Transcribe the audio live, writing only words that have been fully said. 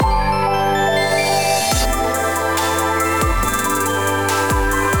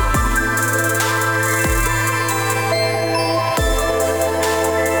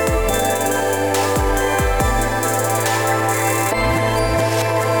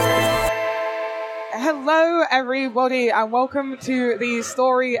Hello, everybody, and welcome to the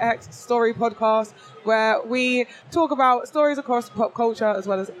Story X Story podcast, where we talk about stories across pop culture as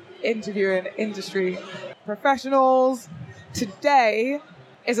well as interviewing industry professionals. Today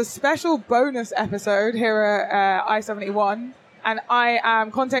is a special bonus episode here at i71, and I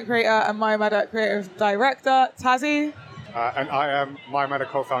am content creator and Voyveda creative director Tazziii. And I am Voyveda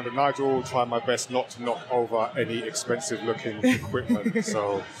co-founder Nigel, trying my best not to knock over any expensive-looking equipment.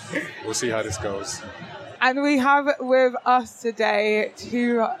 So we'll see how this goes. And we have with us today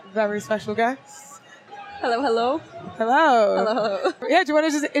two very special guests. Hello, hello. Hello. Hello, hello. Yeah, do you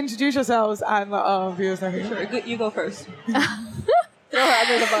want to just introduce yourselves and let our viewers know who? Sure, you go first. Throw her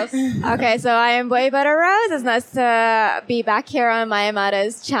under the bus. Okay, so I am Voyveda Rose. It's nice to be back here on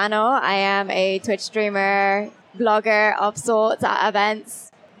Voyeda's channel. I am a Twitch streamer, blogger of sorts at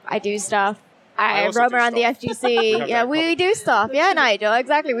events. I do stuff. I roam around the FGC. Yeah, we do stuff. Yeah, Nigel,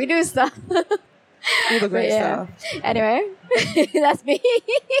 exactly. We do stuff. All the great stuff. Anyway, that's me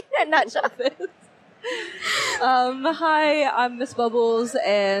in a nutshell. Hi, I'm Miss Bubbles,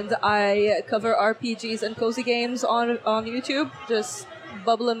 and I cover RPGs and cozy games on YouTube. Just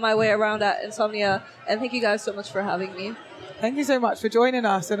bubbling my way around at Insomnia. And thank you guys so much for having me. Thank you so much for joining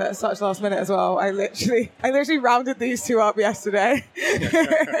us and at such last minute as well. I literally rounded these two up yesterday.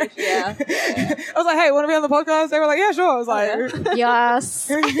 Yeah. I was like, hey, want to be on the podcast? They were like, yeah, sure. I was like,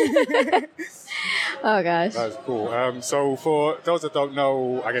 yes. Oh, gosh. That's cool. So for those that don't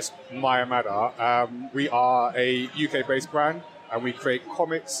know, I guess, Voyveda, we are a UK-based brand, and we create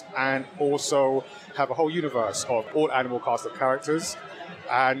comics and also have a whole universe of all animal cast of characters.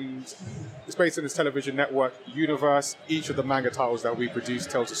 And it's based on this television network universe. Each of the manga titles that we produce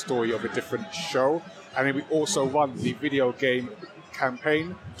tells a story of a different show. And then we also run the video game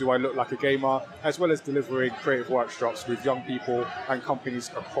campaign, Do I Look Like a Gamer, as well as delivering creative workshops with young people and companies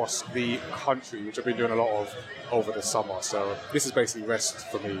across the country, which I've been doing a lot of over the summer. So this is basically rest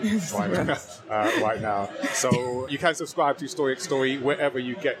for me right now. So you can subscribe to Story X Story wherever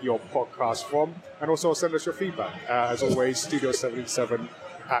you get your podcast from, and also send us your feedback. As always, Studio77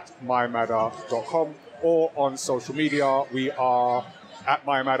 at Voyveda.com, or on social media. We are at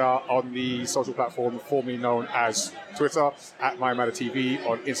Voyveda on the social platform formerly known as Twitter, at Voyveda TV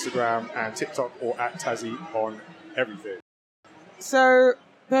on Instagram and TikTok, or at Tazziii on everything. So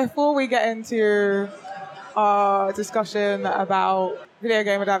before we get into our discussion about video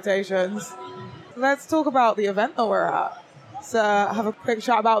game adaptations, let's talk about the event that we're at. So have a quick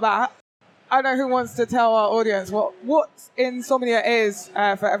chat about that. I don't know who wants to tell our audience what Insomnia is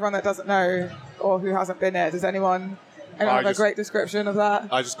for everyone that doesn't know or who hasn't been there. Does anyone have a great description of that?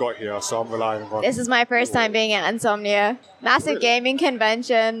 I just got here, so I'm relying on... This is my first time being at Insomnia. Massive gaming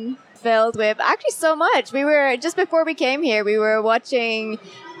convention filled with actually so much. We were, just before we came here, we were watching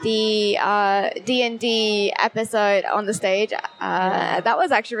the D&D episode on the stage. That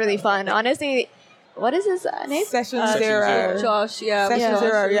was actually really fun. Honestly, what is his name? Session Zero. Josh, yeah. Session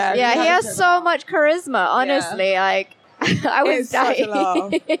Zero, yeah. Yeah, he has so much charisma, honestly. Yeah. Like, I was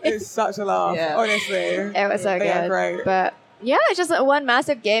dying. It's such a laugh, Yeah. honestly. It was so good. Great. But yeah, it's just one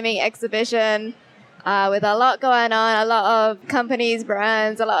massive gaming exhibition with a lot going on, a lot of companies,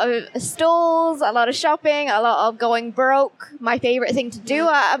 brands, a lot of stalls, a lot of shopping, a lot of going broke. My favorite thing to do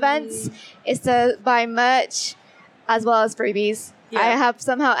at events is to buy merch as well as freebies. Yeah. I have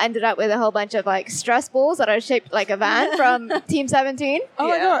somehow ended up with a whole bunch of like stress balls that are shaped like a van from Team 17. Oh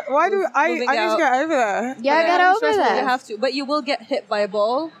my god, why do I need to get over there? Yeah, get over there. You have to, but you will get hit by a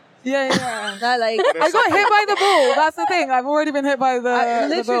ball. Yeah. Not like I got hit by the ball. That's the thing. I've already been hit by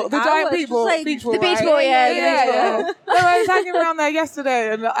the ball. The giant beach ball. like, Beach ball, the beach right? ball, yeah. Yeah. No, I was hanging around there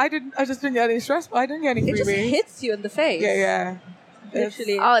yesterday, and I just didn't get any stress. I didn't get any it just freebie. hits you in the face. Yeah.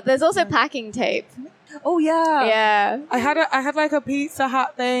 Literally. Oh, there's also packing tape. Oh yeah. Yeah. I had like a pizza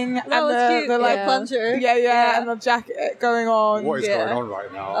hat thing and was cute. the like plunger. Yeah, and the jacket going on. What is Yeah. going on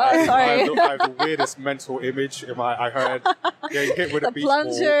right now? Oh, sorry. I have the weirdest mental image. I heard getting hit with a beach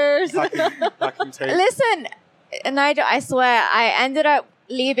plungers. ball, packing tape. Listen, Nigel, I swear, I ended up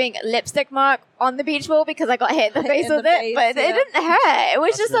leaving lipstick mark on the beach ball because I got hit in the face with it, but it didn't hurt. It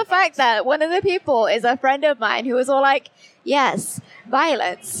was just the fact that one of the people is a friend of mine who was all like, yes,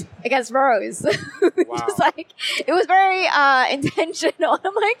 violence against Rose. Wow. Just like, it was very intentional.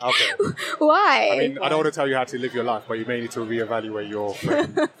 I'm like, Okay. why? I mean, I don't want to tell you how to live your life, but you may need to reevaluate your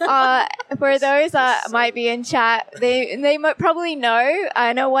friend. For those that might be in chat, they might probably know.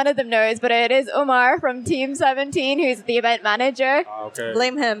 I know one of them knows, but it is Umar from Team 17, who's the event manager. Okay.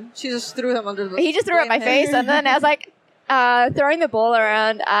 Blame him. She just threw him under the... He just threw it at my face, and then I was like throwing the ball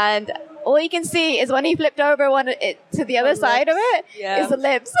around, and all you can see is when he flipped over to the other side of it is the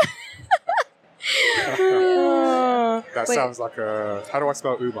lips. That sounds like a... How do I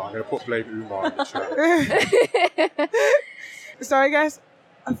spell Umar? I'm going to put blame Umar in the chat. So I guess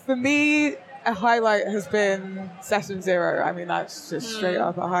for me, a highlight has been Session Zero. I mean, that's just straight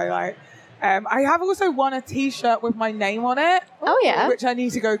up a highlight. I have also won a T-shirt with my name on it. Oh, yeah. Which I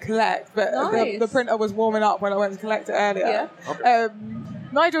need to go collect, but Nice. the printer was warming up when I went to collect it earlier. Yeah. Okay.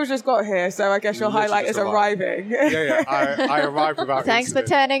 Nigel's just got here, so I guess your Literally highlight just is arrived. arriving. Yeah. I arrived without Thanks for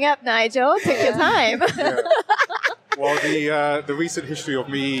incident. turning up, Nigel. Took your time. Yeah. Well, the recent history of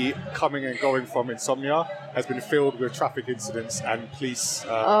me coming and going from Insomnia has been filled with traffic incidents and police.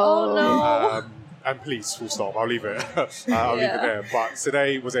 Oh, no. And police, full stop. I'll leave it. I'll leave it there. But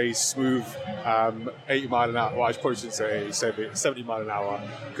today was a smooth 80 mile an hour. Well, I probably shouldn't say 70 mile an hour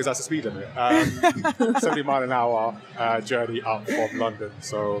because that's the speed limit. 70 mile an hour journey up from London.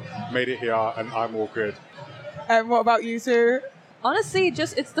 So made it here and I'm all good. And what about you two? Honestly,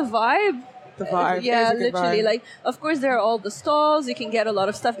 just it's the vibe. The vibe. Yeah, It's a good literally. vibe. Like, of course, there are all the stalls. You can get a lot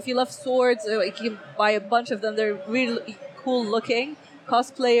of stuff. If you love swords, like, you can buy a bunch of them. They're really cool looking.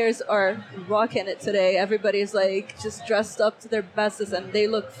 Cosplayers are rocking it today. Everybody's like just dressed up to their bestest, and they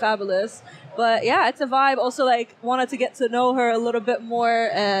look fabulous. But yeah, it's a vibe. Also, like, wanted to get to know her a little bit more,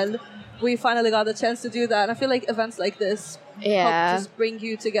 and we finally got the chance to do that. And I feel like events like this help just bring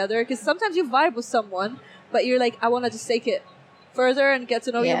you together, because sometimes you vibe with someone, but you're like, I want to just take it further and get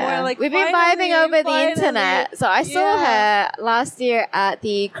to know you more. Like, we've been vibing over the internet. So I saw her last year at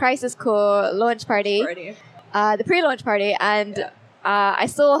the Crisis Core launch party, the pre-launch party, and I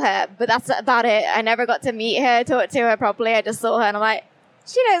saw her, but that's about it. I never got to meet her, talk to her properly. I just saw her and I'm like,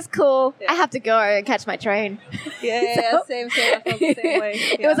 she looks cool. I have to go and catch my train. Yeah, same. I felt the same way.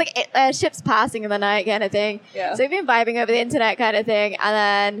 It was like ships passing in the night kind of thing. Yeah. So we've been vibing over the internet kind of thing. And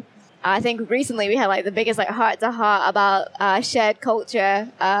then I think recently we had like the biggest like heart-to-heart about shared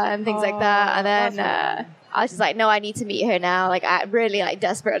culture and things like that. And then I was just like, no, I need to meet her now. Like, I really like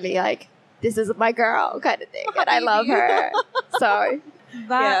desperately like, this is my girl kind of thing. And I love her. So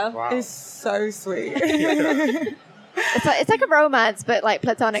That is so sweet. it's like a romance, but like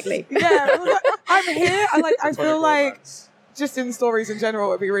platonically. Yeah, I'm here. I feel like just in stories in general,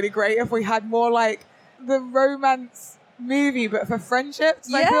 it would be really great if we had more like the romance movie, but for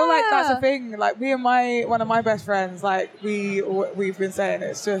friendships. I feel like that's a thing. Like me and one of my best friends, like we've been saying,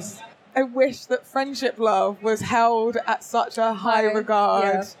 it's just I wish that friendship love was held at such a high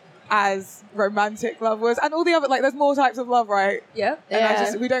regard as romantic love was, and all the other like there's more types of love, right? Yeah.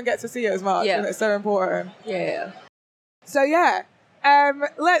 And we don't get to see it as much, and it's so important. Yeah. So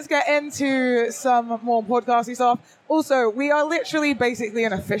let's get into some more podcasty stuff. Also, we are literally basically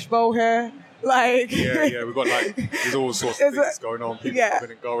in a fishbowl here. Like we've got like there's all sorts of things going on. People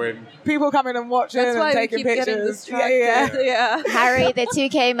coming and going. People coming and watching That's why and taking we keep pictures. Yeah. Harry, the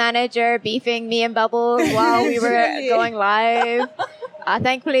 2K manager, beefing me and Bubbles while we were going live.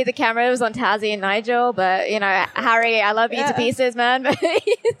 Thankfully, the camera was on Tazziii and Nigel, but you know, Harry, I love you to pieces, man. But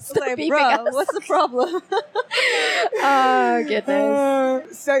he's like, bro, what's the problem? Oh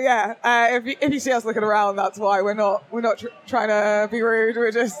goodness. So if you see us looking around, that's why we're not trying to be rude.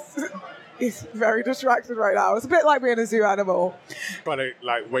 We're just he's very distracted right now. It's a bit like being a zoo animal. Trying to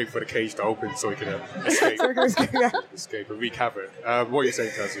like wait for the cage to open so we can escape. Escape and wreak havoc. What are you saying,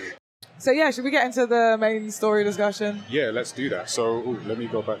 Tazziii? So should we get into the main story discussion? Yeah, let's do that. So let me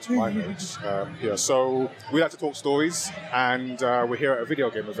go back to my notes here. So we like to talk stories, and we're here at a video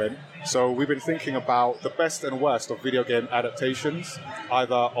game event. So we've been thinking about the best and worst of video game adaptations,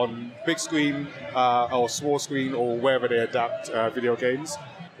 either on big screen or small screen or wherever they adapt video games.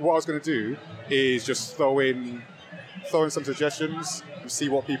 What I was going to do is just throw in some suggestions, see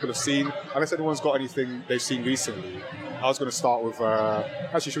what people have seen. Unless anyone's got anything they've seen recently. I was going to start with...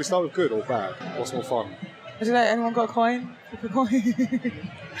 actually, should we start with good or bad? What's more fun? I don't know, anyone got a coin?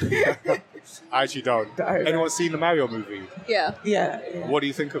 I actually don't. Anyone seen the Mario movie? Yeah. What do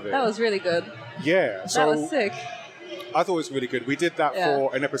you think of it? That was really good. Yeah. So that was sick. I thought it was really good. We did that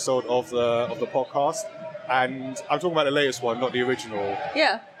for an episode of the podcast. And I'm talking about the latest one, not the original.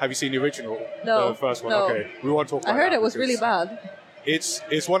 Yeah. Have you seen the original? No. The first one? No. Okay. We want to talk about I heard that it was really bad.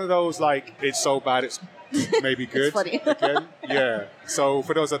 It's one of those, like, it's so bad it's maybe good. It's funny. Again. Yeah. So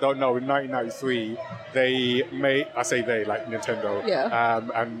for those that don't know, in 1993, they made, I say they, like Nintendo,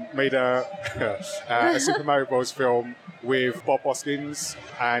 and made a Super Mario Bros. Film with Bob Hoskins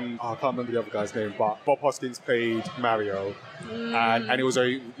and I can't remember the other guy's name, but Bob Hoskins played Mario, and it was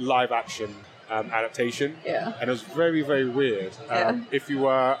a live action adaptation. Yeah. And it was very, very weird. If you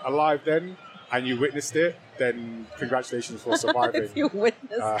were alive then and you witnessed it, then congratulations for surviving. If you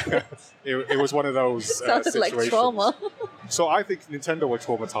witnessed It was one of those sounded situations. like trauma. So I think Nintendo were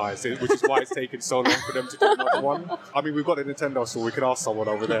traumatized, which is why it's taken so long for them to do another one. I mean, we've got a Nintendo, so we can ask someone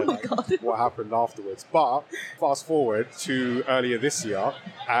over there what happened afterwards. But fast forward to earlier this year,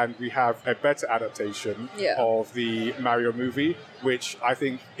 and we have a better adaptation of the Mario movie, which I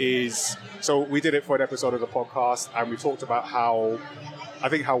think is... So we did it for an episode of the podcast, and we talked about how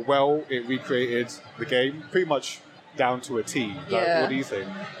well it recreated the game, pretty much down to a T. What do you think?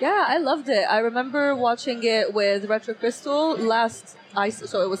 Yeah, I loved it. I remember watching it with Retro Crystal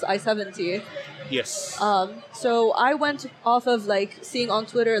so it was i70. Yes. So I went off of seeing on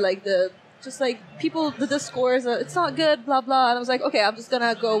Twitter people the scores. It's not good, blah blah. And I was like, okay, I'm just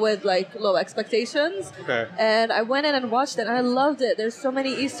gonna go with low expectations. Okay. And I went in and watched it, and I loved it. There's so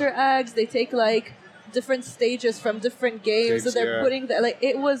many Easter eggs. They take different stages from different games that they're putting there.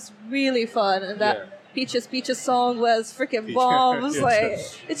 It was really fun, and that Peaches song was freaking bombs.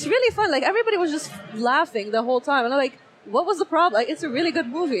 It's really fun. Everybody was just laughing the whole time, and I'm like, what was the problem? It's a really good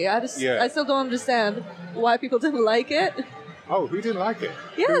movie. I still don't understand why people didn't like it. Oh, who didn't like it?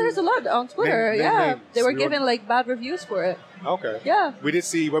 Yeah, there's a lot on Twitter. Names. They were giving bad reviews for it. Okay. Yeah. We did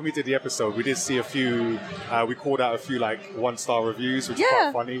see, when we did the episode, we did see a few, we called out a few 1-star reviews, which is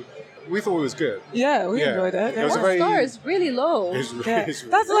quite funny. We thought it was good. Yeah, we enjoyed it. It was 1 star is really low. It's really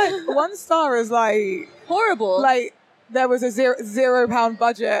That's 1 star is horrible. There was a £0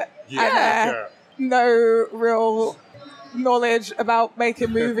 budget. Yeah. No real knowledge about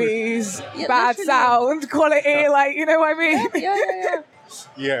making movies, bad literally. Sound quality, you know what I mean? Yeah.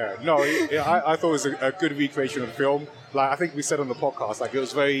 Yeah, no, I thought it was a good recreation of the film. I think we said on the podcast, it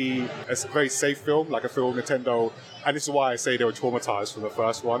was a very safe film, a film Nintendo, and this is why I say they were traumatized from the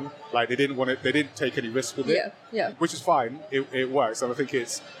first one. They didn't take any risk with it. Yeah. Which is fine. It works, and I think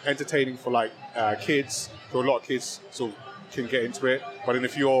it's entertaining for kids. For a lot of kids, sort of can get into it. But then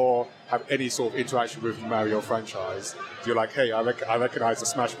if you have any sort of interaction with the Mario franchise, you're like, hey, I recognize the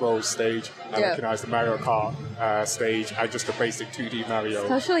Smash Bros. Stage, I recognize the Mario Kart stage, and just the basic 2D Mario.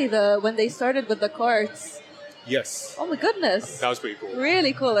 Especially when they started with the carts. Yes. Oh my goodness. That was pretty cool.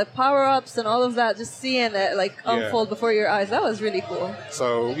 Really cool. Power-ups and all of that, just seeing it unfold before your eyes. That was really cool.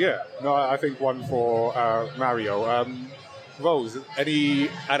 So, I think one for Mario. Rose, any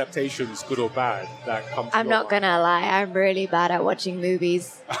adaptations, good or bad, that come to I'm your not mind? gonna lie, I'm really bad at watching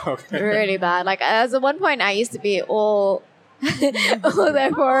movies. Okay. Really bad. As at one point, I used to be all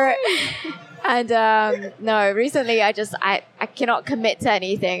there for it. And no, recently I cannot commit to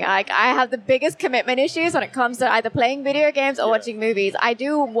anything. I have the biggest commitment issues when it comes to either playing video games or watching movies. I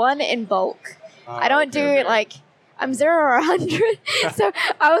do one in bulk. I don't do it I'm 0 or 100. So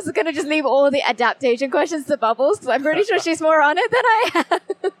I was going to just leave all the adaptation questions to Bubbles because I'm pretty sure she's more on it than I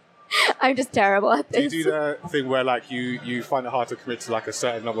am. I'm just terrible at this. Do you do the thing where you find it hard to commit to a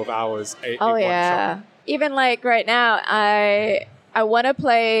certain number of hours in Oh, one yeah. shot? Even right now, I want to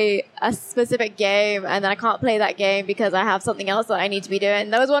play a specific game and then I can't play that game because I have something else that I need to be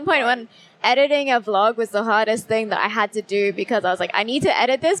doing. There was one point when editing a vlog was the hardest thing that I had to do because I was like, I need to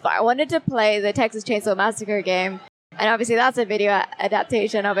edit this, but I wanted to play the Texas Chainsaw Massacre game. And obviously that's a video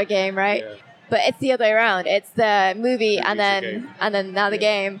adaptation of a game, right? Yeah. But it's the other way around. It's the movie and then now the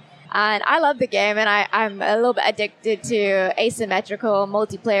game. And I love the game, and I'm a little bit addicted to asymmetrical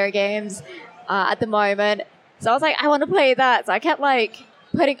multiplayer games at the moment. So I was like, I want to play that. So I kept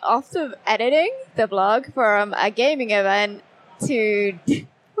putting off the editing the vlog from a gaming event to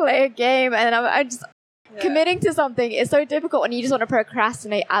play a game, and I'm just committing to something is so difficult when you just want to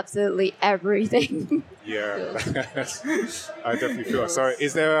procrastinate absolutely everything. Yeah, I definitely feel it. So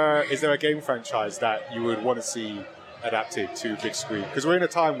is there a game franchise that you would want to see adapted to big screen? Because we're in a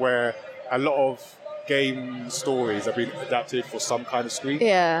time where a lot of game stories have been adapted for some kind of screen.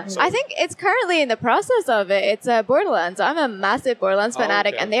 Yeah. So, I think it's currently in the process of it. It's Borderlands. I'm a massive Borderlands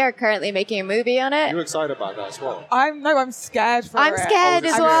fanatic, and they are currently making a movie on it. You're excited about that as well? I'm scared for it. I'm scared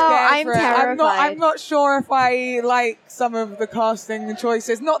as well. I'm terrified. I'm not sure if I like some of the casting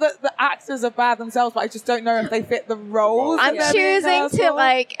choices. Not that the actors are bad themselves, but I just don't know if they fit the roles. I'm choosing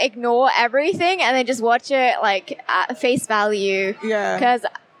to ignore everything and then just watch it at face value. Yeah. Because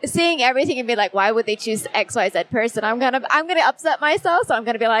seeing everything and be like, why would they choose XYZ person? I'm gonna upset myself, so I'm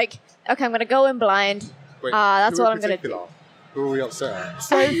gonna be like, okay, I'm gonna go in blind. Wait, that's what I'm gonna do. Who are we upset at?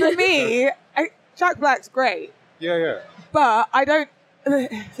 So for me, Jack Black's great. Yeah. But I don't.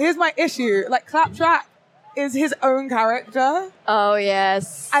 Here's my issue. Claptrap is his own character, Oh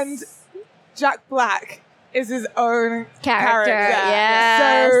yes. and Jack Black is his own character.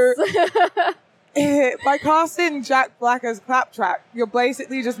 character. Yes. By casting Jack Black as Claptrap, you're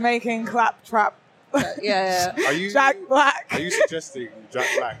basically just making Claptrap Yeah. Are you Jack Black. Are you suggesting Jack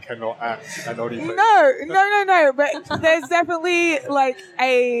Black cannot act and only play? No. But there's definitely like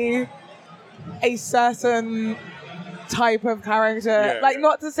a certain type of character. Yeah. Like,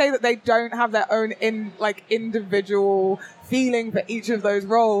 not to say that they don't have their own individual feeling for each of those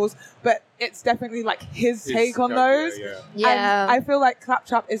roles, but it's definitely like his take on those. Yeah. And I feel like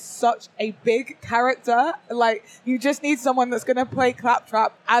Claptrap is such a big character. Like, you just need someone that's going to play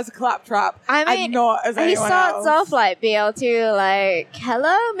Claptrap as Claptrap and not as anyone else. He starts off like BL2, like,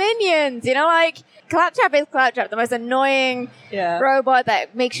 hello, minions. You know, like, Claptrap is Claptrap, the most annoying robot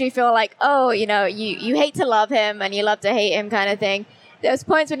that makes you feel like, oh, you know, you hate to love him and you love to hate him kind of thing. There's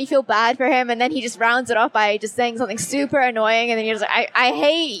points when you feel bad for him, and then he just rounds it off by just saying something super annoying, and then you're just like, I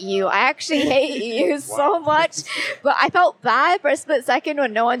hate you. I actually hate you so much. But I felt bad for a split second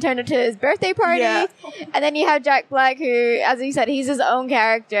when no one turned up to his birthday party. Yeah. And then you have Jack Black, who, as you said, he's his own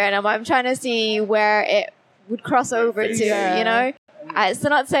character, and I'm trying to see where it would cross over to, you know? It's to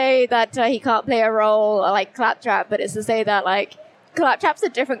not say that he can't play a role like Claptrap, but it's to say that, like, Claptrap's a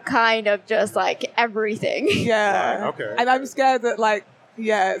different kind of just, like, everything. Yeah. Okay. And I'm scared that, like,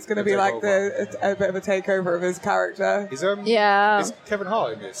 it's going to be like a bit of a takeover of his character. Is Kevin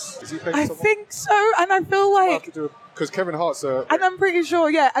Hart in this? Is he playing someone? I think so, and I feel like... Because Kevin Hart's and I'm pretty sure,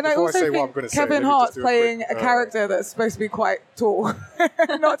 and I also think Kevin Hart's playing a character that's supposed to be quite tall.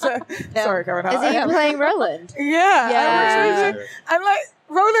 Not to... Sorry, Kevin Hart. Is he playing Roland? Yeah. And, like,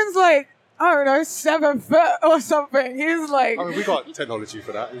 Roland's like, I don't know, 7 foot or something. He's like... I mean, we got technology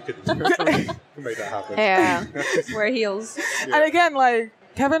for that. We can make that happen. Yeah. Wear heels. Yeah. And again, like,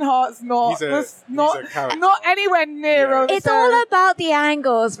 Kevin Hart's not anywhere near Roland. It's all about the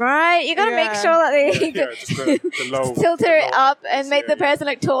angles, right? You got to make sure that they tilt it up and make the person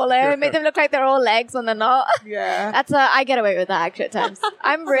look taller and make them look like they're all legs when they're not. Yeah. That's I get away with that actually at times.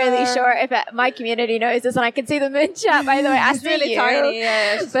 I'm really sure if my community knows this, and I can see them in chat, by the way. It's really tiny.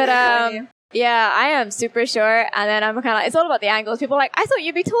 Yeah, but tiny. Yeah, I am super short, and then I'm kind of like, it's all about the angles. People are like, I thought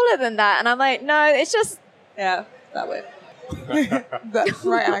you'd be taller than that, and I'm like, no, it's just that way. That's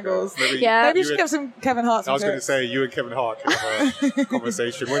right angles. Maybe you should give some Kevin Hart. I was going to say you and Kevin Hart can have a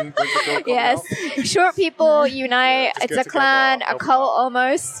conversation when the film comes out. Short people unite. It's a clan, a cult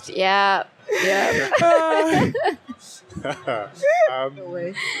almost. Yeah.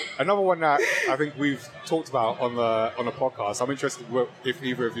 Another one that I think we've talked about on the podcast. I'm interested if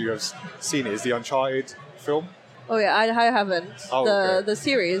either of you have seen it. Is the Uncharted film? Oh yeah, I haven't. The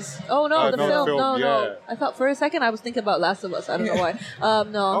series. Oh no, the film. No. I thought for a second I was thinking about Last of Us. I don't know why.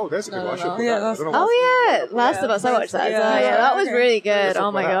 No. Oh, there's a good one. Last of Us. I watched that. That was really good.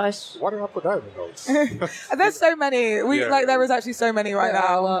 Oh my gosh. Why did I put that in the notes? There's so many. There was actually so many right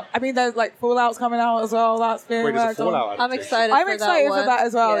now. I mean, there's like Fallout's coming out as well. That's being worked on. I'm excited. I'm excited for that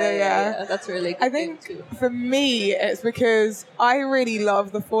as well. Yeah, that's really good. I think for me, it's because I really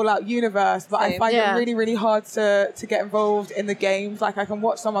love the Fallout universe, but I find it really, really hard to get involved in the games. Like, I can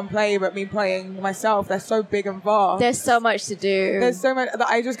watch someone play, but me playing myself, they're so big and vast. There's so much to do. There's so much that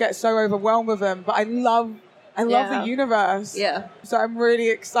I just get so overwhelmed with them. But I love the universe. Yeah. So I'm really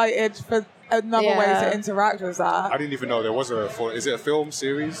excited for another way to interact with that. I didn't even know there was is it a film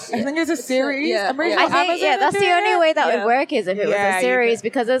series? I think it's a series. I think that's the only way that would work is if it was a series,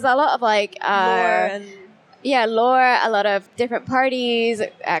 because there's a lot of like lore, a lot of different parties,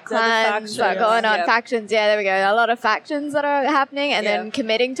 clans that are going on, factions. Yeah, there we go. A lot of factions that are happening, and then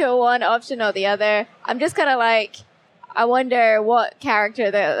committing to one option or the other. I'm just kind of like, I wonder what character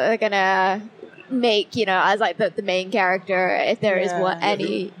they're gonna make, as like the main character, if there is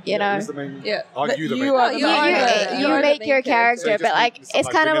any, Who's the main? Are you the main? You make your character, but like it's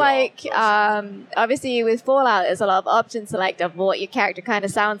kind of like obviously with Fallout, there's a lot of option select of what your character kind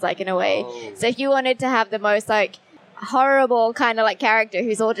of sounds like in a way. So if you wanted to have the most like horrible kind of like character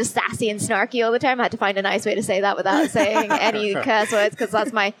who's all just sassy and snarky all the time, I had to find a nice way to say that without saying any curse words, because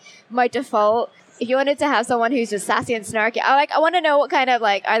that's my default. If you wanted to have someone who's just sassy and snarky, I want to know what kind of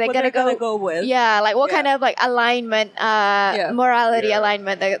like, are they going to go with? Yeah, like what kind of like alignment, morality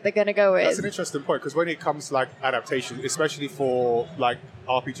alignment they're going to go with. That's an interesting point, because when it comes to like adaptation, especially for like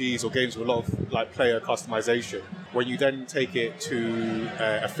RPGs or games with a lot of like player customization, when you then take it to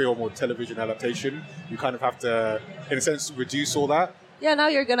a film or television adaptation, you kind of have to, in a sense, reduce all that. Yeah, now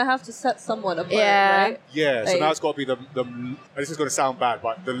you're going to have to set someone apart, right? Yeah, so now it's got to be the this is going to sound bad,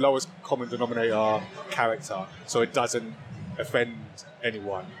 but the lowest common denominator character, so it doesn't offend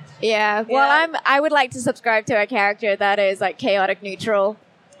anyone. Yeah, well, I would like to subscribe to a character that is like chaotic neutral.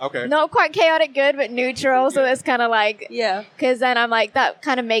 Okay. Not quite chaotic good, but neutral, so it's kind of like... Yeah. Because then I'm like, that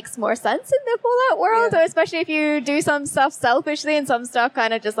kind of makes more sense in the Fallout world, or especially if you do some stuff selfishly and some stuff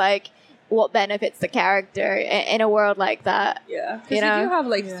kind of just like what benefits the character in a world like that. Yeah, because you do have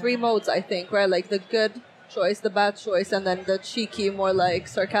like 3 modes, I think, right? Like the good choice, the bad choice, and then the cheeky, more like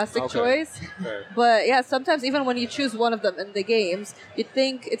sarcastic choice. Okay. But yeah, sometimes even when you choose one of them in the games, you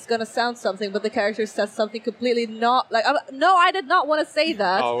think it's gonna sound something, but the character says something completely not like. No, I did not want to say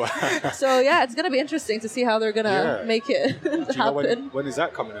that. Oh. So yeah, it's gonna be interesting to see how they're gonna make it Do you know happen. when is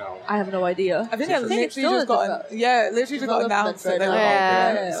that coming out? I have no idea. I think it literally it's still just got literally just got announced. That they were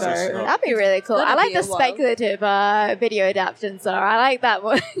Yeah. so That'd be really cool. It's I gonna like be the a while. speculative video adaptations, though. I like that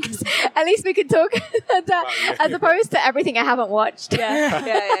one. 'Cause at least we can talk that, as opposed to everything I haven't watched.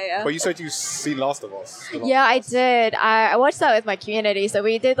 Yeah. But you said you've seen Last of Us. Yeah, I did. I watched that with my community. So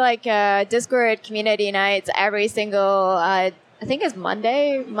we did like Discord community nights every single, I think it's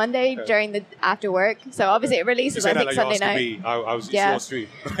Monday during the after work. So obviously it You releases, say I that think, like Sunday you're asking night. me. I was Yeah. your stream.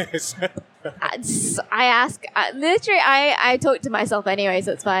 I ask, literally, I talk to myself anyway,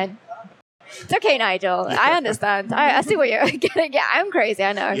 so it's fine. It's okay, Nigel. I understand. I see what you're getting. Yeah, I'm crazy.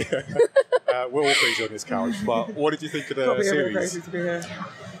 I know. We're all crazy on this couch. But what did you think of the Probably a bit series? crazy to be here.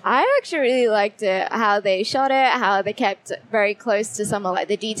 I actually really liked it, how they shot it, how they kept very close to some of like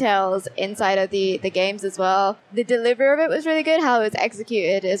the details inside of the games as well. The delivery of it was really good, how it was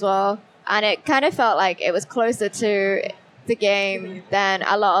executed as well. And it kind of felt like it was closer to the game than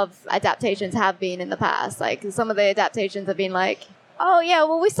a lot of adaptations have been in the past. Like some of the adaptations have been like, oh yeah,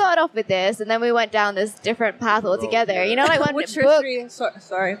 well we started off with this and then we went down this different path altogether. yeah. You know, like one Witcher book. 3.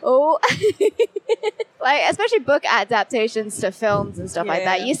 Sorry. Oh, like especially book adaptations to films and stuff like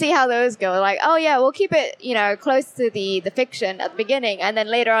that. Yeah. You see how those go. Like, oh yeah, we'll keep it, close to the fiction at the beginning, and then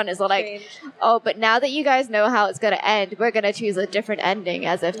later on it's like, Change. oh, but now that you guys know how it's gonna end, we're gonna choose a different ending,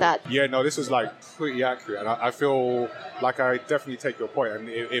 as if that. Yeah, no, this was like pretty accurate, and I feel like I definitely take your point, and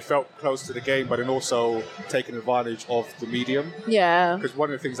it felt close to the game, but then also taking advantage of the medium. Yeah. Because one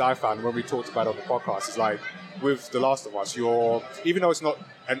of the things I found when we talked about it on the podcast is like with The Last of Us, even though it's not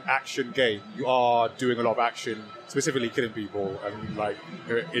an action game, you are doing a lot of action, specifically killing people and like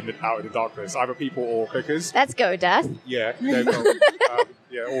out in the darkness, either people or clickers. Let's go, Death. Yeah, there you go.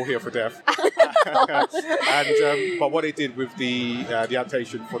 All here for death. And but what they did with the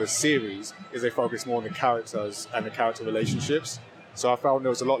adaptation for the series is they focused more on the characters and the character relationships. So I found there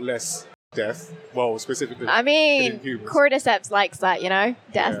was a lot less death. Well, specifically, I mean, killing humans. Cordyceps likes that, Death.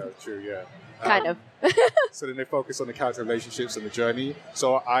 Yeah, true. Yeah, Kind of. So then they focus on the character relationships and the journey.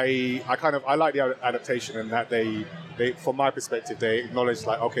 So I like the adaptation and that they from my perspective they acknowledge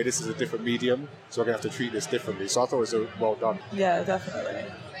like, okay, this is a different medium, so we're gonna have to treat this differently. So I thought it was well done. Yeah, definitely.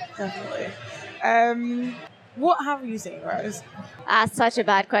 What have you seen, Rose? That's such a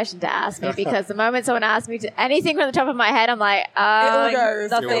bad question to ask me, because the moment someone asks me anything from the top of my head, I'm like, It all goes.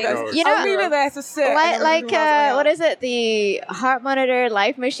 nothing. It all goes. I'll leave it there to sit. what is it? The heart monitor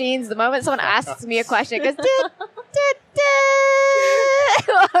life machines. The moment someone asks me a question, it goes,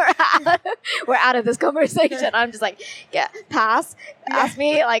 we're out of this conversation. I'm just like, yeah, pass. Ask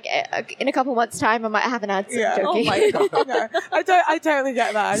me like in a couple months' time, I might have an answer. Yeah. Joking. Oh my god. No, I totally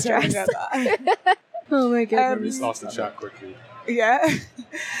get that. Oh my Let me just ask the chat quickly. Yeah.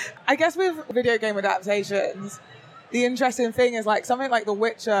 I guess with video game adaptations, the interesting thing is like something like The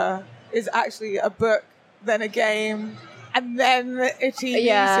Witcher is actually a book, then a game, and then a TV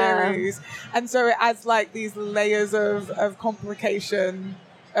series. And so it adds like these layers of complication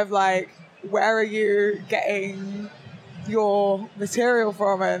of like, where are you getting your material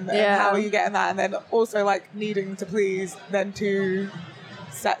from and how are you getting that? And then also like needing to please then two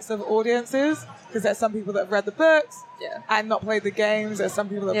sets of audiences. Because there's some people that have read the books and not played the games. There's some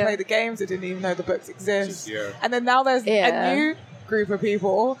people that play the games that didn't even know the books exist. And then now there's a new group of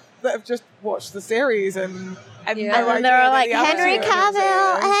people that have just watched the series and then they're like Henry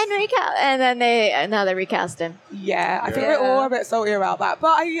Cavill, and then now they recast him. Yeah, I think we're all a bit salty about that.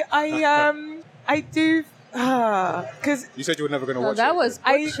 But I do. Because you said you were never going to watch that it. was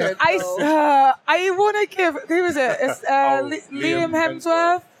I want to give, who is it? It's Liam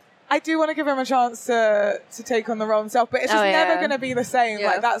Hemsworth. I do want to give him a chance to take on the role himself, but it's just never going to be the same. Yeah.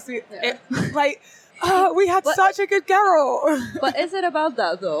 Like that's the we had such a good Geralt. But is it about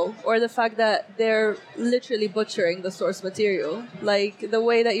that though, or the fact that they're literally butchering the source material? Like the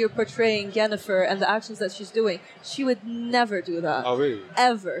way that you're portraying Yennefer and the actions that she's doing, she would never do that. Oh really?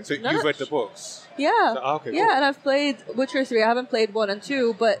 Ever. So you've read the books? Yeah. Okay, yeah, cool. and I've played Witcher 3. I haven't played 1 and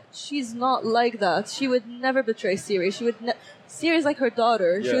 2, but she's not like that. She would never betray Ciri. Ciri's like her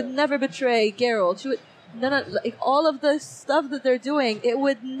daughter. She would never betray Geralt. She would like all of the stuff that they're doing, it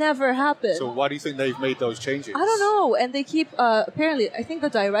would never happen. So why do you think they've made those changes? I don't know. And they keep apparently I think the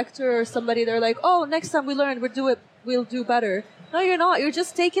director or somebody, they're like, oh, next time we learn we'll do better. No, you're not. You're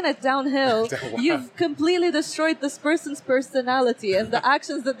just taking it downhill. You've completely destroyed this person's personality and the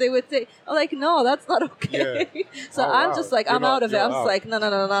actions that they would take. I'm like, no, that's not okay. Yeah. So I'm just like, I'm out of it. I'm just like,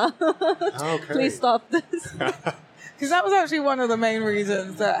 no. Okay. Please stop this. Because that was actually one of the main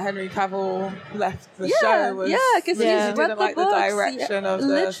reasons that Henry Cavill left the show. Was because he he's didn't like the direction of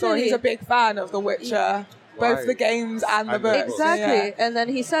the story. He's a big fan of The Witcher, both the games and the books. Exactly. Yeah. And then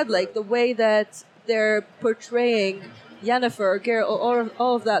he said, like, the way that they're portraying Yennefer, Geralt,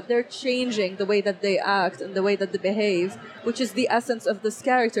 all of that, they're changing the way that they act and the way that they behave, which is the essence of this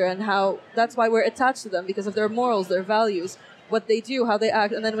character, and how that's why we're attached to them, because of their morals, their values, what they do, how they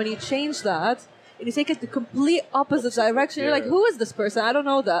act. And then when you change that, and you take it the complete opposite direction, you're like, who is this person? I don't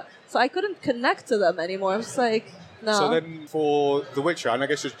know that. So I couldn't connect to them anymore. I was like, no. So then for The Witcher, and I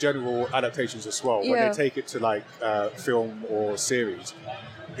guess just general adaptations as well, when they take it to like film or series,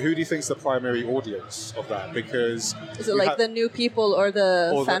 who do you think is the primary audience of that? Because is it like the new people or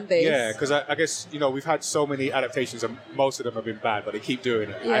the fan base? Yeah, because I guess, we've had so many adaptations and most of them have been bad, but they keep doing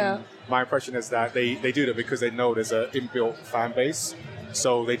it. Yeah. And my impression is that they do that because they know there's an inbuilt fan base.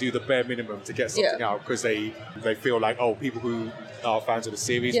 So they do the bare minimum to get something out because they feel like, people who are fans of the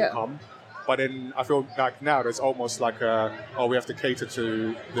series will come. But then I feel like now there's almost like we have to cater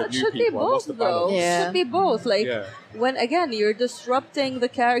to the new people. What's the balance? It should be both. Like, when, again, you're disrupting the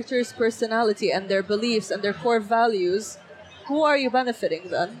character's personality and their beliefs and their core values, who are you benefiting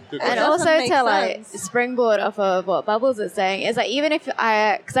then? And also to like springboard off of what Bubbles is saying, is that even if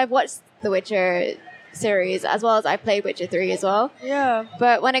because I've watched The Witcher series as well as I played Witcher 3 as well. Yeah.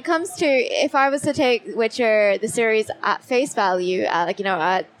 But when it comes to, if I was to take Witcher, the series at face value,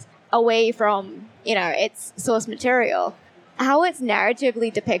 away from, its source material, how it's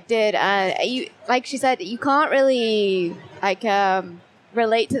narratively depicted, you, like she said, you can't really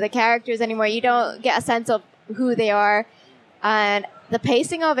relate to the characters anymore. You don't get a sense of who they are, and the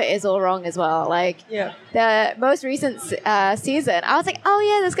pacing of it is all wrong as well. Like, the most recent season, I was like, oh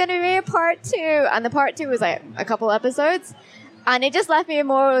yeah, there's going to be a part 2. And the part 2 was like a couple episodes. And it just left me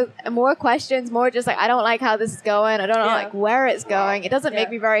more questions, more just like, I don't like how this is going. I don't know like where it's going. It doesn't make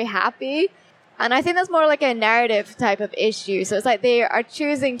me very happy. And I think that's more like a narrative type of issue. So it's like they are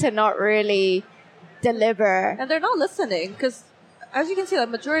choosing to not really deliver. And they're not listening because, as you can see, the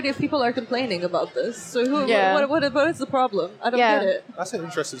majority of people are complaining about this. So what is the problem? I don't get it. That's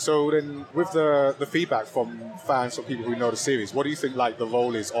interesting. So then, with the feedback from fans or people who know the series, what do you think like the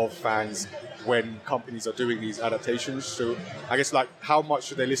role is of fans when companies are doing these adaptations? So I guess like how much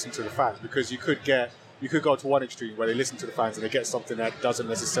should they listen to the fans? Because you could go to one extreme where they listen to the fans and they get something that doesn't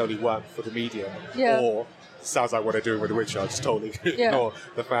necessarily work for the medium, or sounds like what they're doing with The Witcher, just totally ignore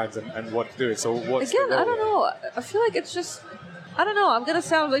the fans and what they're doing. So what's again? I don't know. I feel like it's just. I don't know, I'm going to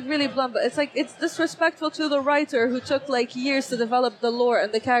sound like really blunt, but it's like, it's disrespectful to the writer who took like years to develop the lore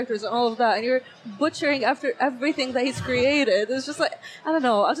and the characters and all of that, and you're butchering after everything that he's created. It's just like, I don't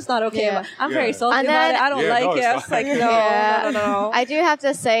know, I'm just not okay about it. I'm very salty about it, I don't like it. I was like, no. I do have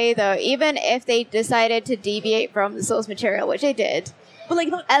to say though, even if they decided to deviate from the source material, which they did, but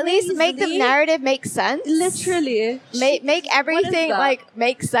like, at least make the narrative make sense. Literally. Make everything like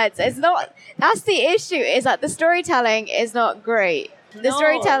make sense. It's not, that's the issue, is that the storytelling is not great. The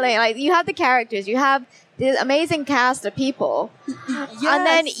storytelling, like you have the characters, you have the amazing cast of people, and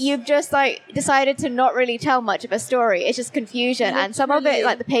then you've just like decided to not really tell much of a story. It's just confusion. Literally. And some of it,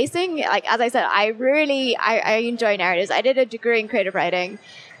 like the pacing, like as I said, I enjoy narratives. I did a degree in creative writing.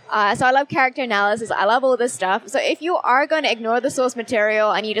 So I love character analysis. I love all this stuff. So if you are going to ignore the source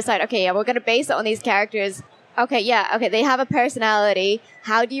material and you decide, okay, we're going to base it on these characters. Okay, they have a personality.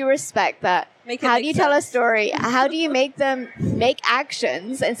 How do you respect that? How do you tell a story? How do you make them make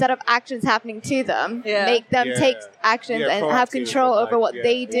actions instead of actions happening to them? Make them take actions and have control over what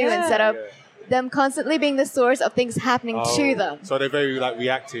they do instead of them constantly being the source of things happening to them. So they're very like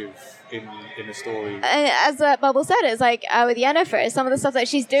reactive in the story. And as Bubble said, it's like with Yennefer, some of the stuff that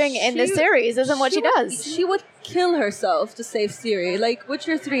she's doing in the series isn't what she does. She would kill herself to save Ciri. Like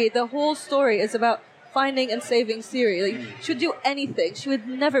Witcher 3, the whole story is about finding and saving Ciri. Like she would do anything. She would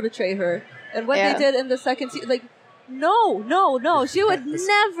never betray her. And what they did in the second season, like, no, she would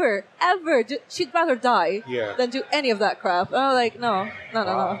never, ever. She'd rather die than do any of that crap. And I'm like, no.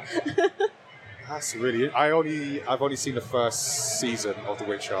 That's really it. I've only seen the first season of The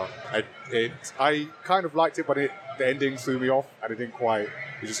Witcher. I kind of liked it, but the ending threw me off, and it didn't quite.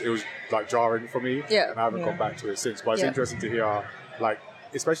 It was like jarring for me. And I haven't gone back to it since. But it's interesting to hear, like,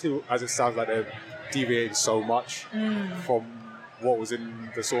 especially as it sounds like they're deviating so much from what was in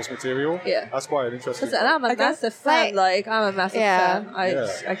the source material. Yeah. That's quite an interesting. Listen, I'm a massive fan. Like, I'm a massive fan.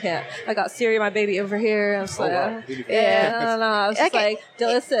 I can't. I got Siri, my baby, over here. I was like, wow. Really no. I was just like,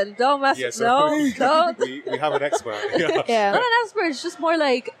 listen, don't mess. Yeah, so don't. we have an expert. Not an expert. It's just more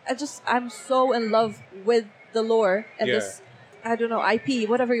like I'm so in love with the lore and this, I don't know, IP,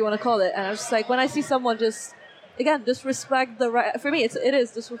 whatever you want to call it. And I was just like, when I see someone just, again, disrespect the writer. For me, it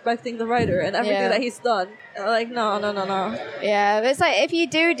is disrespecting the writer and everything that he's done. I'm like, no. Yeah, but it's like, if you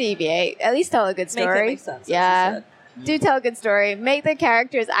do deviate, at least tell a good story. Make it make sense. Yeah. Do tell a good story. Make the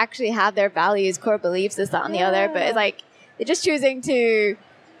characters actually have their values, core beliefs, this, that, and the other. But it's like, they're just choosing to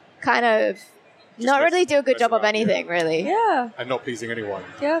kind of not really do a good job of anything, really. Yeah. And not pleasing anyone.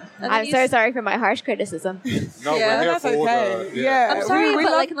 Yeah. I'm so sorry for my harsh criticism. No, we're here that's for all okay. the... I'm sorry, we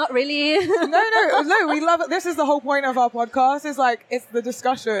but love, like, not really. no, we love it. This is the whole point of our podcast. Is like, it's the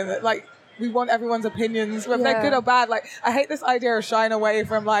discussion. Like, we want everyone's opinions, whether they're good or bad. Like, I hate this idea of shying away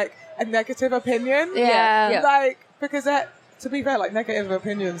from like a negative opinion. Yeah. Like, because to be fair, like, negative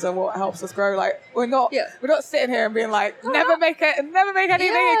opinions are what helps us grow. Like, we're not sitting here and being like, never make anything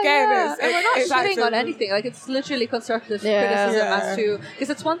again. Yeah. And we're not it's shitting on anything. Like, it's literally constructive criticism as to,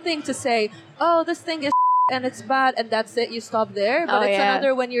 because it's one thing to say, oh, this thing is and it's bad, and that's it. You stop there. But it's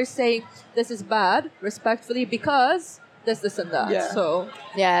another when you're saying this is bad, respectfully, because this, and that. Yeah. So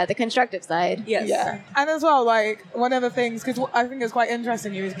Yeah, the constructive side. yes. Yeah, and as well, like, one of the things, because I think it's quite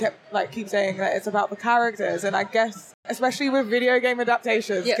interesting, you keep saying that it's about the characters, and I guess especially with video game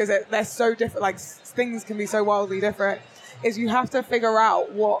adaptations, because they're so different, like, things can be so wildly different, is you have to figure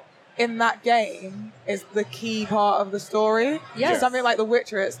out what in that game is the key part of the story. Yes. So something like The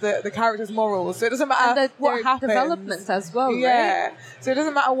Witcher, it's the character's morals, so it doesn't matter what happens. Development as well, Yeah. right? So it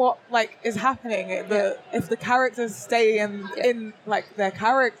doesn't matter what like is happening. If the characters stay in like their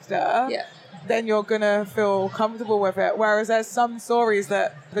character, then you're gonna feel comfortable with it. Whereas there's some stories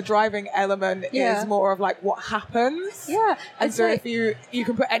that the driving element is more of like what happens. Yeah. And so like, if you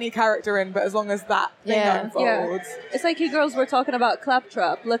can put any character in, but as long as that thing unfolds. It's like you girls were talking about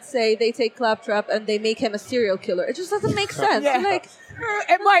Claptrap. Let's say they take Claptrap and they make him a serial killer. It just doesn't make sense. Yeah. Like,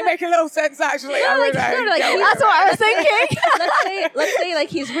 it might make a little sense actually. Yeah, like, That's what I was thinking. let's say like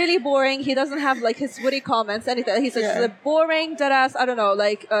he's really boring. He doesn't have like his witty comments, anything. He's just a boring, dead ass. I don't know,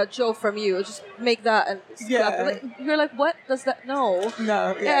 like Joe from You. Just make that and like, you're like, what does that? No.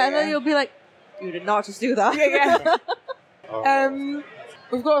 No. And then you'll be like, you did not just do that.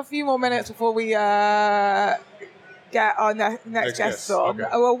 We've got a few more minutes before we get our next guest on. Okay.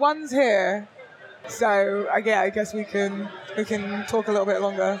 Well, one's here. So I guess we can talk a little bit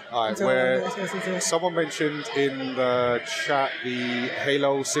longer. All right, where someone mentioned in the chat the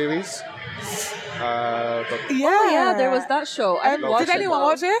Halo series. There was that show. I didn't watch did anyone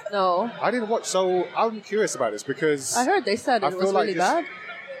watch it? No. I didn't watch, so I'm curious about this because I heard they said it was really bad.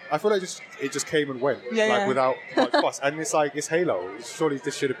 I feel like it just came and went, without much fuss. And it's like, it's Halo. Surely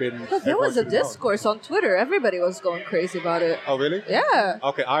this should have been... But there was a discourse on Twitter. Everybody was going crazy about it. Oh, really? Yeah.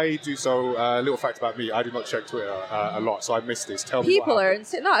 Okay, I do so. Little fact about me, I do not check Twitter a lot, so I missed this. Tell me People what are happened.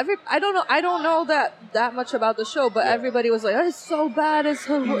 insane. No, I don't know that much about the show, but everybody was like, oh, it's so bad, it's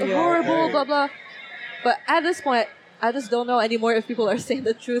horrible, blah, blah. But at this point, I just don't know anymore if people are saying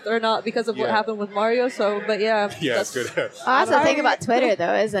the truth or not because of what happened with Mario. So, but it's good. That's the thing about Twitter,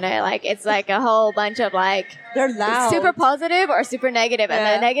 though, isn't it? Like, it's like a whole bunch of like they're loud, super positive or super negative,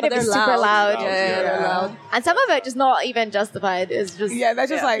 and the negative is super loud. Yeah, they're loud, and some of it just not even justified. It's just they're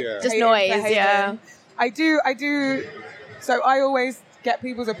just like just noise. Yeah, I do. So I always get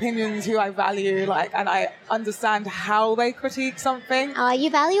people's opinions who I value, like, and I understand how they critique something. Oh, you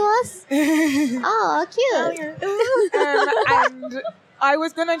value us? Oh, cute. And I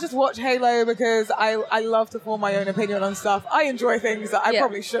was gonna just watch Halo because I love to form my own opinion on stuff. I enjoy things that I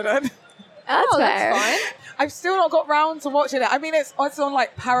probably shouldn't. That's fair. That's fine. I've still not got round to watching it. I mean, it's on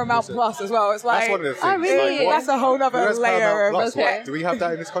like Paramount Plus as well. It's like that's one of the things. Oh, really? That's a whole other layer of What? Do we have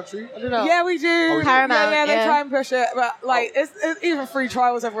that in this country? I don't know. Yeah, we do. Paramount. Yeah, they try and push it, but like it's even free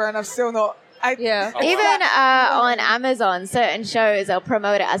trials everywhere, and I've still not. Even on Amazon, certain shows they'll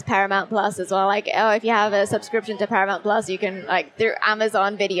promote it as Paramount Plus as well. Like, if you have a subscription to Paramount Plus, you can like through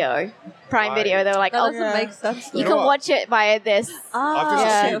Amazon Video, Prime Video. They're like, that doesn't make sense. You can watch it via this. I've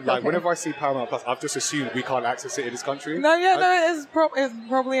just assumed, like, whenever I see Paramount Plus, I've just assumed we can't access it in this country. No, it's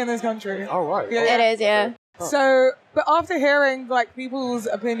probably in this country. Oh, right. Yeah. It is, yeah. So, but after hearing like people's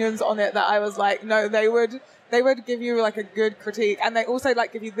opinions on it, that I was like, no, they would give you like a good critique, and they also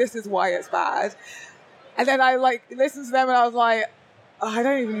like give you this is why it's bad. And then I like listened to them, and I was like, oh, I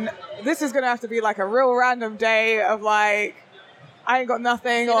don't even. This is gonna have to be like a real random day of like I ain't got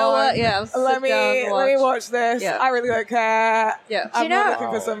nothing You on. know what? Yeah, Let me watch this. Yeah. I really don't care. Yeah. I'm Do you not know-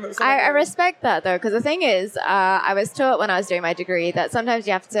 looking for some. I respect that though, because the thing is, I was taught when I was doing my degree that sometimes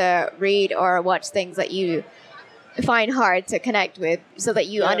you have to read or watch things that you find hard to connect with, so that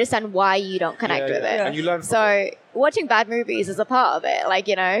you understand why you don't connect with it. And you learn from So it. watching bad movies is a part of it, like,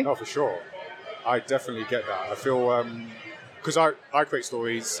 you know. No, for sure. I definitely get that. I feel because I create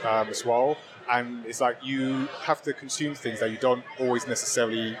stories as well, and it's like you have to consume things that you don't always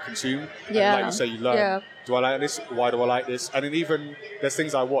necessarily consume. Yeah. And like you say, you learn. Do I like this? Why do I like this? And then even there's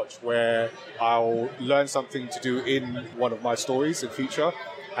things I watch where I'll learn something to do in one of my stories in future.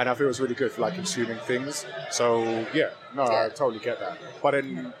 And I feel it's really good for like consuming things. So I totally get that. But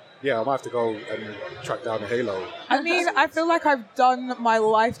then I might have to go and track down the Halo. I mean, I feel like I've done my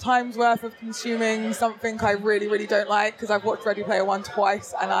lifetime's worth of consuming something I really, really don't like, because I've watched Ready Player One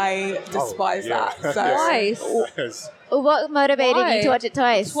twice and I despise that. So, Twice? Yes. What motivated Why? you to watch it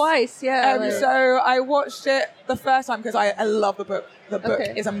twice? Twice, yeah. So I watched it the first time because I love the book. The book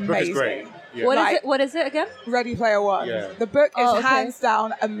Okay. is The book amazing. is great. Yeah. What is Like- it? What is it again? Ready Player One. Yeah. The book is okay. hands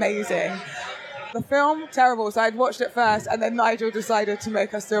down amazing. The film, terrible. So I'd watched it first, and then Nigel decided to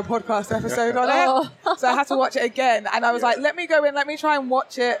make us do a podcast episode on it. So I had to watch it again, and I was like, let me go in, let me try and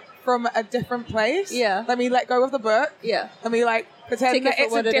watch it from a different place. Yeah. Let me let go of the book. Yeah. Let me like pretend Take it that for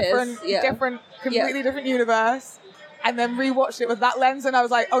it's a what it is. different, Yeah. completely different universe. And then rewatched it with that lens, and I was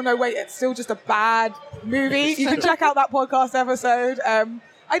like, oh no, wait, it's still just a bad movie. You can check out that podcast episode.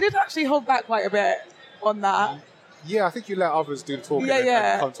 I did actually hold back quite a bit on that. Yeah, I think you let others do the talking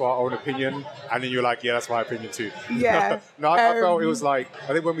and come to our own opinion, and then you're like, yeah, that's my opinion too. Yeah. No, I felt it was like,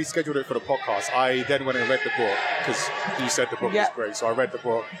 I think when we scheduled it for the podcast, I then went and read the book, because you said the book was great, so I read the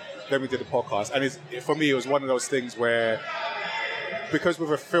book, then we did the podcast, and for me, it was one of those things where, because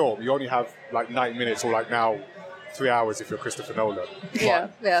with a film, you only have like 90 minutes, or like now, 3 hours if you're Christopher Nolan. Yeah,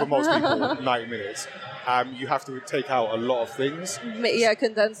 But for most people, 90 minutes. You have to take out a lot of things. Yeah,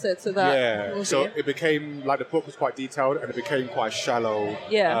 condense it to that movie. So it became, like the book was quite detailed, and it became quite a shallow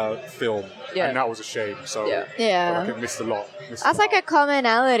film. Yeah. And that was a shame. So Yeah. I missed a lot. That's like a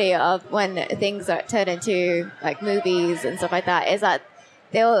commonality of when things are turned into like movies and stuff like that, is that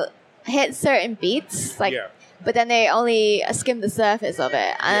they'll hit certain beats, like, but then they only skim the surface of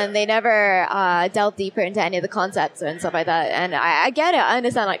it, and they never delve deeper into any of the concepts and stuff like that. And I get it. I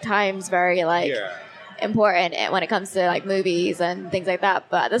understand like time's very like important when it comes to like movies and things like that.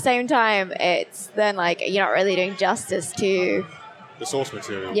 But at the same time, it's then like you're not really doing justice to the source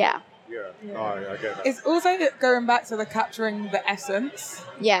material. Yeah. Yeah. Oh, I get that. It's also going back to the capturing the essence.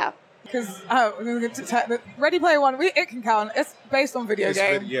 Yeah. Because Ready Player One, it can count. It's based on video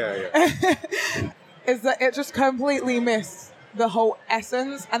game. Is that it just completely missed the whole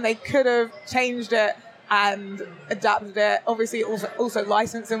essence, and they could have changed it and adapted it. Obviously, also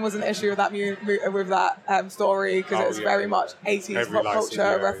licensing was an issue with that with that story, because it's very much 80s pop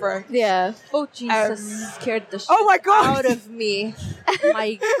culture reference. Yeah. Oh Jesus! Scared the shit my God. out of me.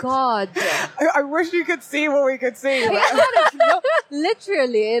 My God! I wish you could see what we could see.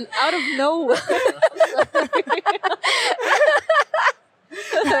 Literally out of nowhere.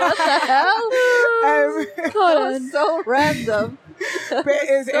 What the hell? That was so random. But it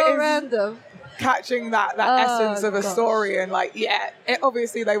is random. Catching that essence of a story, and like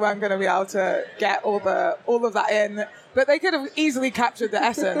obviously they weren't going to be able to get all of that in, but they could have easily captured the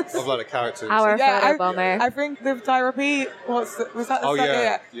essence of like the characters. Our photo bomber. I think Live Die Repeat was that. Oh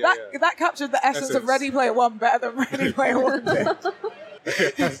That captured the essence of Ready Player One better than Ready Player One did.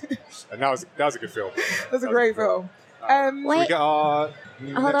 And that was a good film. That's a great film. Can we get our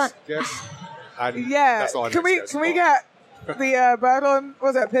Hold next guest? And Yeah. that's not our Can next we guest, get the bird on?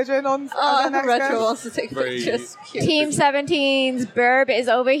 Was it pigeon on? as our next Retro guest? wants to take pictures. Cute. Team 17's Burb is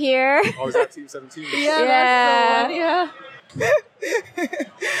over here. Oh, is that Team 17? Yeah, that's the one.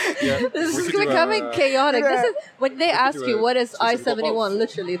 Yeah. This is becoming chaotic. This is when they ask you what is I71.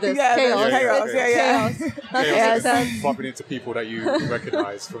 Literally, this chaos. Chaos. Chaos. Bumping into people that you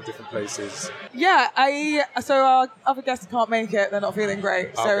recognize from different places. Yeah, so our other guests can't make it. They're not feeling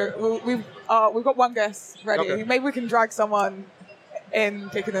great. Okay. So we've got one guest ready. Okay. Maybe we can drag someone in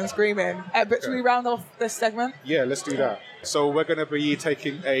kicking and screaming. But should we round off this segment? Yeah, let's do that. So we're going to be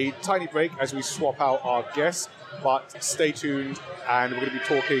taking a tiny break as we swap out our guests, but stay tuned, and we're going to be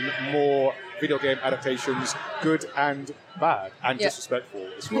talking more video game adaptations, good and bad, and disrespectful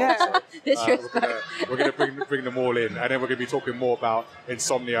as well. So, we're going to bring them all in, and then we're going to be talking more about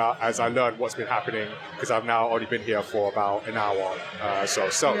Insomnia as I learn what's been happening, because I've now only been here for about an hour. So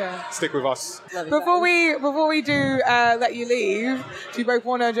stick with us. Before we do let you leave, do you both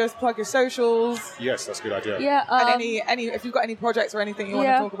want to just plug your socials? Yes, that's a good idea. Yeah. And any if you've got any projects or anything you want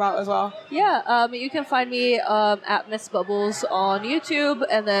to talk about as well. Yeah. You can find me at Miss Bubbles on YouTube,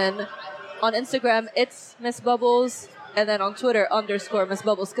 and then on Instagram it's Miss Bubbles, and then on Twitter _Miss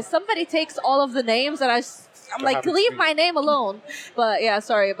Bubbles, because somebody takes all of the names and I'm like, leave my name alone. But yeah,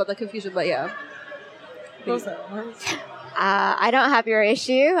 sorry about the confusion, but yeah. I don't have your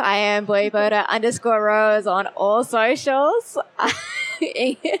issue. I am Voyveda _Rose on all socials.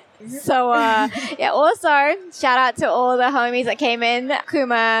 So, also, shout out to all the homies that came in.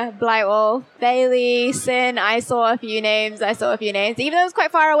 Kuma, Blightwall, Bailey, Sin. I saw a few names. Even though it's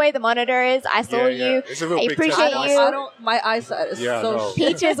quite far away, the monitor is. I saw you. It's a real I big appreciate test. you. My eyesight is so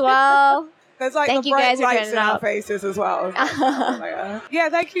Peach as well. There's like thank the you bright guys for lights in turning our up. faces as well. Yeah,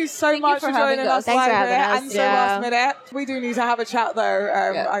 thank you so much for joining us Thanks live for having here us. and so last minute. We do need to have a chat though.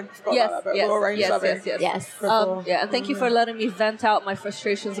 I forgot about that, but we'll arrange something. Yes. And thank you for letting me vent out my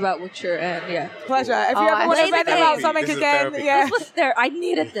frustrations about Witcher, and pleasure. If you ever want to vent about something again, this was there. I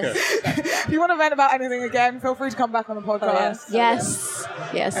needed this. If you want to vent about anything again, feel free to come back on the podcast. Yes.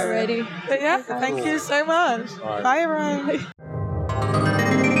 Alrighty. But yeah, thank you so much. Right. Bye, everyone.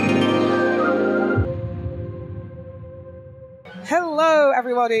 Hello,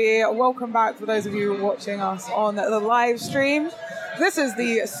 everybody. Welcome back for those of you watching us on the live stream. This is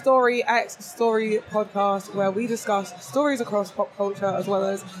the Story X Story podcast, where we discuss stories across pop culture as well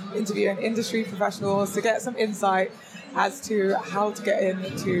as interviewing industry professionals to get some insight as to how to get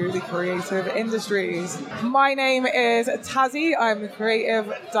into the creative industries. My name is Tazziii. I'm the creative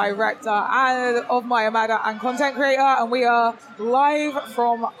director of Voyveda and content creator, and we are live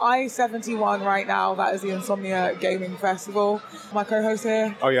from i71 right now. That is the Insomnia Gaming Festival. My co-host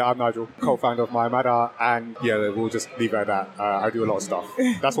here. Oh yeah, I'm Nigel, co-founder of Voyveda, and we'll just leave it at that. I do a lot of stuff.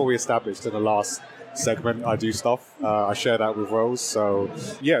 That's what we established in the last segment. I do stuff. I share that with Rose. So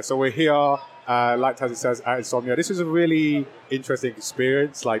we're here. Like Tazziii says, at Insomnia. This is a really interesting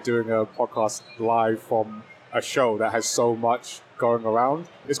experience, like doing a podcast live from a show that has so much going around.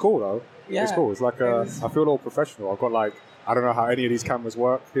 It's cool though. Yeah, it's cool. It's like I feel all professional. I've got I don't know how any of these cameras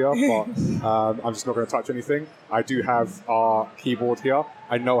work here, but I'm just not going to touch anything. I do have our keyboard here.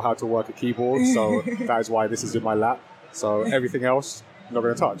 I know how to work a keyboard, so that is why this is in my lap. So everything else, I'm not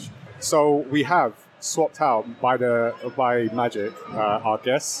going to touch. So we have swapped out by magic our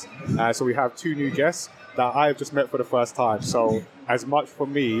guests. So we have two new guests that I have just met for the first time. So as much for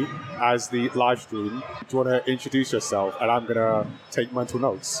me as the live stream, do you want to introduce yourself? And I'm going to take mental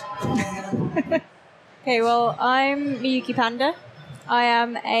notes. Okay, well, I'm Miyuki Panda. I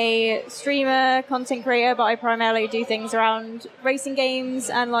am a streamer, content creator, but I primarily do things around racing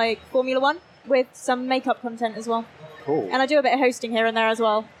games and Formula 1 with some makeup content as well. Cool. And I do a bit of hosting here and there as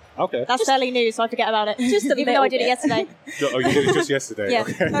well. Okay. That's fairly new, so I forget about it. Even though I did it yesterday. Oh, you did it just yesterday? Yeah.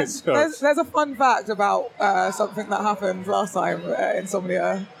 Okay. There's a fun fact about something that happened last time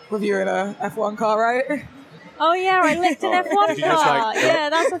Insomnia reviewing a F1 car, right? Oh yeah, I licked an F1 Did you just, car. Yeah,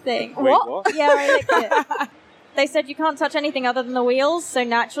 that's a thing. Wait, what? Yeah, I licked it. They said you can't touch anything other than the wheels, so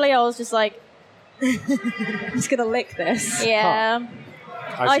naturally I was just like, I'm just gonna lick this. Yeah.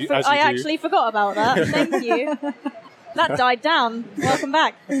 I actually forgot about that. Thank you. That died down. Welcome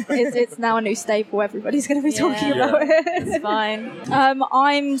back. It's now a new staple. Everybody's going to be talking about it. It's fine.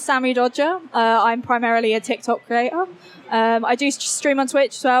 I'm Sammi Dodger. I'm primarily a TikTok creator. I do stream on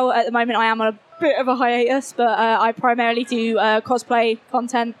Twitch as well. At the moment, I am on a bit of a hiatus, but I primarily do cosplay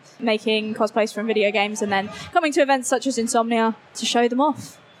content, making cosplays from video games, and then coming to events such as Insomnia to show them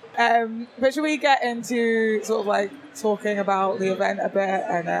off. But should we get into sort of talking about the event a bit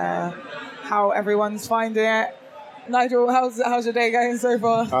and how everyone's finding it? Nigel, how's your day going so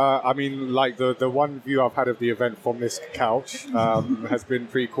far? I mean, the one view I've had of the event from this couch has been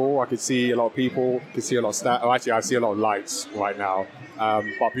pretty cool. I could see a lot of people, could see a lot of stats. Oh, actually, I see a lot of lights right now.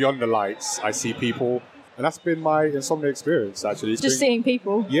 But beyond the lights, I see people. And that's been my Insomnia experience, actually. Seeing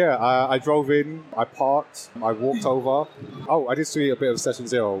people? Yeah, I drove in, I parked, I walked over. Oh, I did see a bit of Session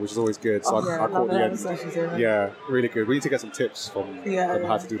Zero, which is always good. So I caught the end. Session Zero. Yeah, really good. We need to get some tips from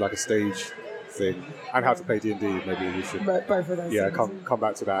how to do a stage thing and how to play D&D. Maybe we should. Both of those. Yeah, come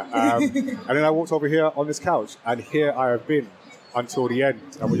back to that. And then I walked over here on this couch, and here I have been until the end.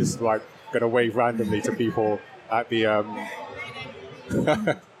 And we're just going to wave randomly to people at the.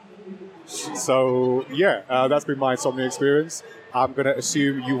 So yeah, that's been my Insomnia experience. I'm going to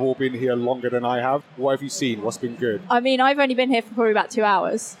assume you've all been here longer than I have. What have you seen? What's been good? I mean, I've only been here for probably about 2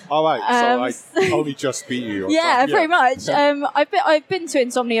 hours. All right, so I only just beat you. Yeah, pretty much. I've been to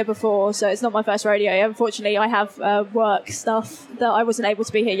Insomnia before, so it's not my first rodeo. Unfortunately, I have work stuff that I wasn't able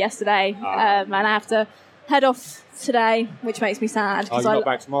to be here yesterday, and I have to head off today, which makes me sad. Are you not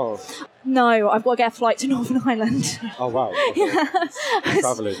back tomorrow? No, I've got to get a flight to Northern Ireland. Oh, wow. Okay.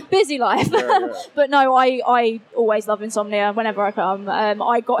 Travelling. Busy life. Yeah. But no, I always love Insomnia whenever I come.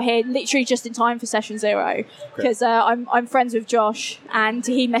 I got here literally just in time for Session 0 because I'm friends with Josh, and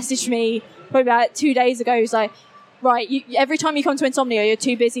he messaged me probably about 2 days ago. He's like, right, every time you come to Insomnia, you're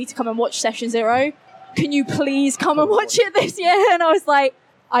too busy to come and watch Session 0. Can you please come and watch it this year? And I was like,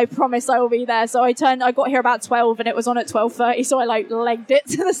 I promise I will be there. So I got here about 12 and it was on at 12:30, so I legged it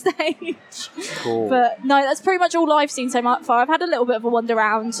to the stage. Cool. But no, that's pretty much all I've seen so far. I've had a little bit of a wander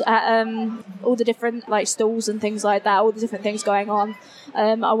around at all the different stalls and things like that, all the different things going on.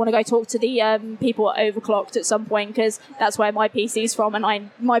 I want to go talk to the people at Overclocked at some point because that's where my PC's from,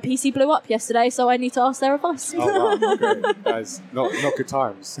 and my PC blew up yesterday, so I need to ask their advice. Oh, wow. Okay. That's not good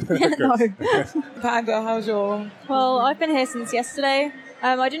times. Yeah, no. Panda, how's your... Well, I've been here since yesterday.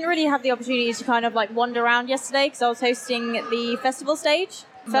 I didn't really have the opportunity to kind of wander around yesterday because I was hosting the festival stage.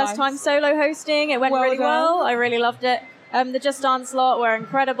 First time solo hosting. It went really well. I really loved it. The Just Dance lot were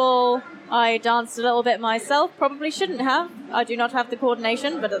incredible. I danced a little bit myself. Probably shouldn't have. I do not have the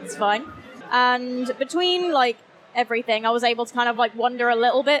coordination, but that's fine. And between everything, I was able to kind of wander a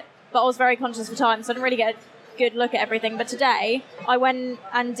little bit, but I was very conscious of time, so I didn't really get a good look at everything. But today, I went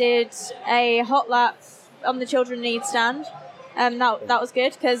and did a hot lap on the Children Need stand. That was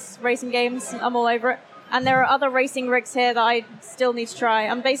good because racing games, I'm all over it. And there are other racing rigs here that I still need to try.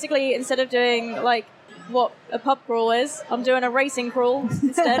 I'm basically, instead of doing what a pub crawl is, I'm doing a racing crawl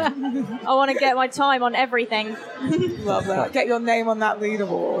instead. I want to get my time on everything. Love that. Get your name on that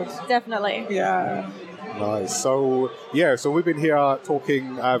leaderboard. Definitely. Yeah. Nice. So we've been here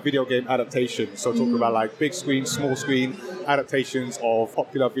talking video game adaptations. So talking about big screen, small screen adaptations of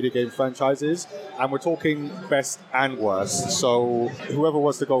popular video game franchises, and we're talking best and worst. So whoever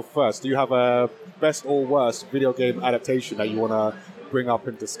wants to go first, do you have a best or worst video game adaptation that you want to bring up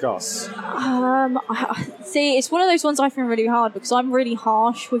and discuss? See, it's one of those ones I find really hard because I'm really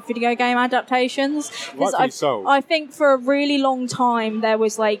harsh with video game adaptations. Rightfully so. I think for a really long time there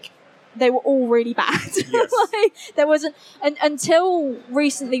was they were all really bad. Yes. There wasn't until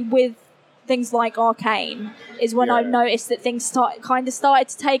recently with things like Arcane is when I noticed that things started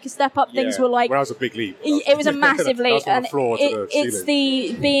to take a step up. Things were well, that was a big leap. It was a massive leap, and it's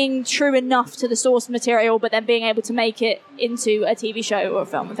the being true enough to the source material, but then being able to make it into a TV show or a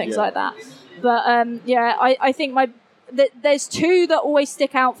film and things like that. But I think there's two that always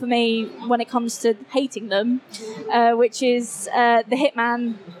stick out for me when it comes to hating them, which is the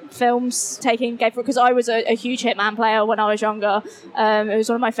Hitman films taking game for, because I was a huge Hitman player when I was younger. It was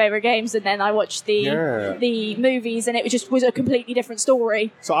one of my favorite games, and then I watched the movies, and it was a completely different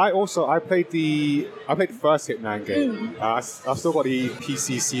story. So I played the first Hitman game. I've still got the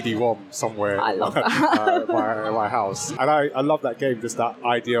PC CD-ROM somewhere. I love that. in my house, and I love that game. Just that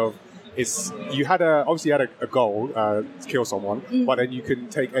idea of you had a goal to kill someone, but then you can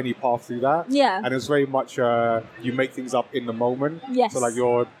take any path through that. Yeah. And it's very much you make things up in the moment. Yes.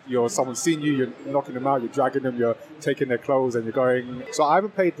 So you're someone's seen you, you're knocking them out, you're dragging them, you're taking their clothes, and you're going. So I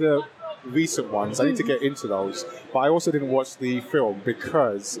haven't played the recent ones. I need to get into those, but I also didn't watch the film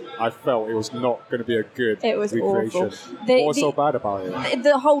because I felt it was not going to be a good recreation. Awful. What was so bad about it?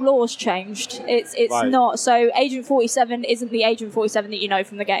 The whole law's changed. It's right. Not so. Agent 47 isn't the Agent 47 that you know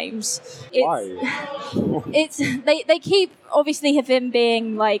from the games. Why? They keep obviously of him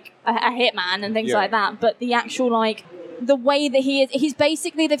being a hitman and things like that, but the actual the way that he is, he's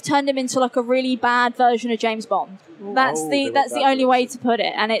basically, they've turned him into a really bad version of James Bond. That's the only way to put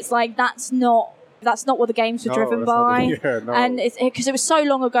it, and it's that's not what the games were driven by. And it's because it was so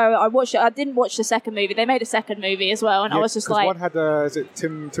long ago. I watched it. I didn't watch the second movie. They made a second movie as well, and I was just one had is it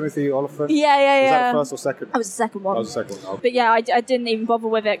Timothy Oliphant? Yeah. Was that the first or second? That was the second one. That was the second one. But I didn't even bother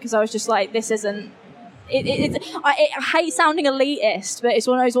with it because I was just this isn't. I hate sounding elitist, but it's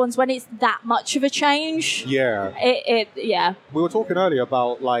one of those ones when it's that much of a change. Yeah. We were talking earlier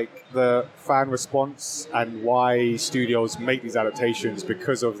about the fan response and why studios make these adaptations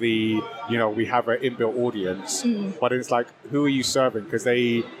because of the we have an inbuilt audience, but it's who are you serving? Because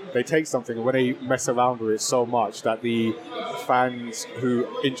they take something and when they mess around with it so much that the fans who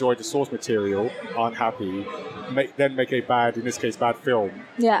enjoy the source material aren't happy, make a bad film,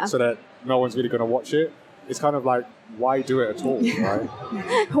 so that no one's really going to watch it. It's kind of why do it at all, right?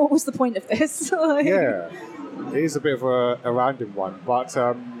 What was the point of this? Yeah. It is a bit of a random one, but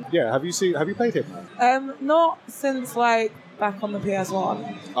yeah. Have you played him? Not since like back on the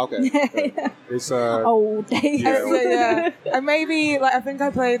PS1. Okay. Yeah. It's Old days. Yeah. And maybe like I think I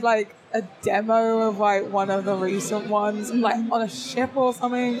played like a demo of like one of the recent ones, like on a ship or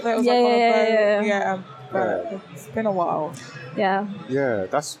something. That was like on a boat. Yeah. But it's been a while. Yeah. Yeah,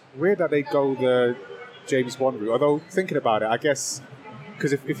 that's weird that they go the James Bond route. Although thinking about it, I guess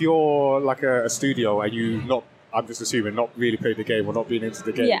because if you're like a studio and you not, I'm just assuming, not really played the game or not being into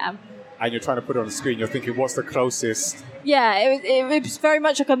the game, and you're trying to put it on the screen, you're thinking, what's the closest? Yeah, it was very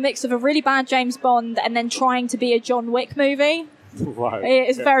much like a mix of a really bad James Bond and then trying to be a John Wick movie. Right.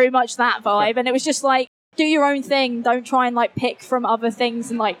 It's very much that vibe, and it was just like, do your own thing. Don't try and like pick from other things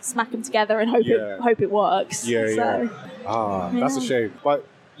and like smack them together and hope it works. Yeah. That's a shame. But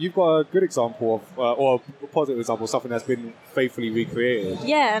you've got a good example of, or a positive example of something that's been faithfully recreated.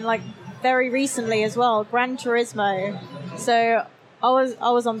 Yeah, and like very recently as well, Gran Turismo. So I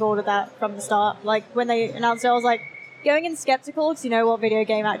was on board with that from the start. Like when they announced it, I was like going in skeptical because you know what video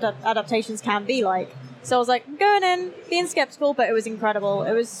game adaptations can be like. So I was like going in, being skeptical, but it was incredible.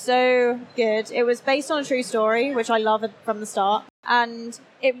 It was so good. It was based on a true story, which I love from the start. And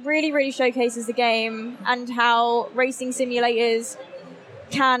it really, really showcases the game and how racing simulators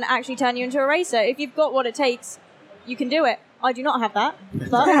can actually turn you into a racer. If you've got what it takes, you can do it. I do not have that,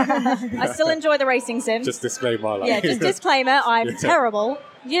 but I still enjoy the racing sim. Just disclaimer. Like. Yeah, just disclaimer, I'm terrible.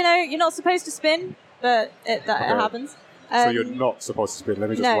 You know, you're not supposed to spin, but it happens. So you're not supposed to spin.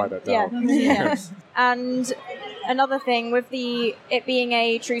 Let me just write that down. Yeah. And another thing with it being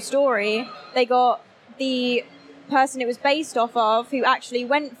a true story, they got the person it was based off of who actually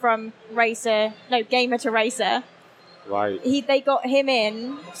went from gamer to racer. Right. They got him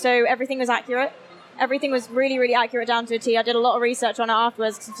in, so everything was accurate. Everything was really, really accurate down to a T. I did a lot of research on it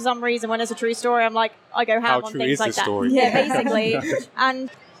afterwards because for some reason, when it's a true story, I'm like, I go ham on things like that. Story? Yeah, basically. And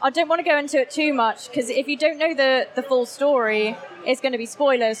I don't want to go into it too much because if you don't know the full story, it's going to be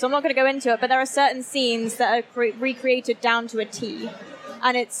spoilers. So I'm not going to go into it. But there are certain scenes that are recreated down to a T,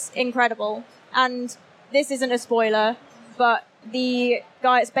 and it's incredible. And this isn't a spoiler, but the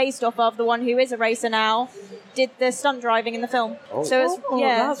guy it's based off of, the one who is a racer now, did the stunt driving in the film. Oh. So it's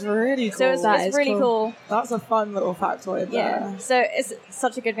That's really cool. So it's really cool. That's a fun little factoid there. So it's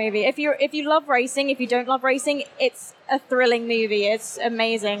such a good movie. If you love racing, if you don't love racing, it's a thrilling movie. It's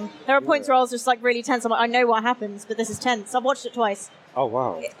amazing. There are points where I was just like really tense. I'm like, I know what happens, but this is tense. I've watched it twice. Oh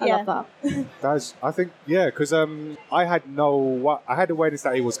wow! I love that. That's, I think, because I had awareness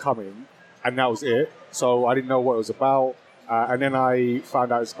that it was coming, and that was it. So I didn't know what it was about. And then I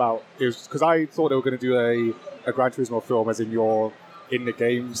found out it was because I thought they were going to do a Gran Turismo film, as in you're in the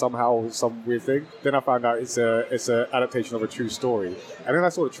game somehow, some weird thing. Then I found out it's a adaptation of a true story. And then I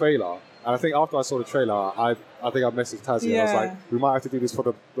saw the trailer, and I think after I saw the trailer, I think I messaged Tazziii. I was like, we might have to do this for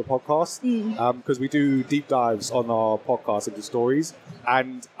the podcast because we do deep dives on our podcast into stories,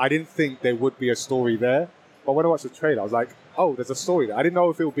 and I didn't think there would be a story there. But when I watched the trailer, I was like, oh, there's a story there. I didn't know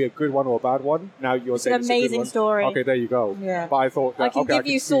if it would be a good one or a bad one. Now you're saying it's an amazing story. Okay, there you go. Yeah. But I thought that, I can give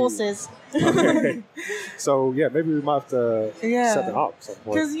you sources. Okay. So yeah, maybe we might have to set it up at some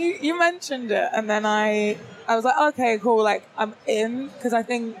point. Because you mentioned it, and then I was like, okay, cool, like I'm in, because I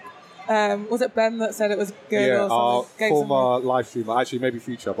think was it Ben that said it was good? Yeah, or something? former live streamer, actually maybe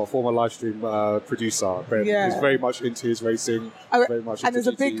future, but former live stream producer Ben is very much into his racing. Very much and into there's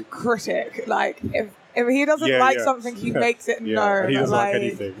a big critic. Like if he doesn't like something, he makes it known. He doesn't like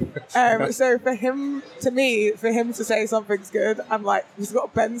anything. So for him to say something's good, I'm like, he's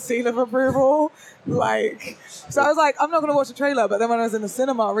got Ben's seal of approval. Like, so I was like, I'm not going to watch the trailer. But then when I was in the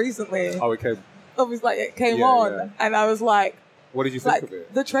cinema recently, it came on, and I was like, what did you think of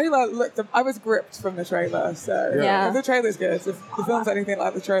it? The trailer I was gripped from the trailer. So if the trailer's good, if the film's anything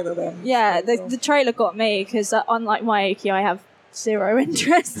like the trailer, then the trailer got me because unlike Miyuki, I have zero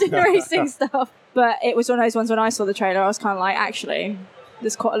interest in racing stuff. But it was one of those ones when I saw the trailer, I was kind of like, actually,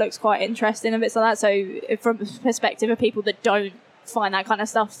 this looks quite interesting and bits like that. So from the perspective of people that don't find that kind of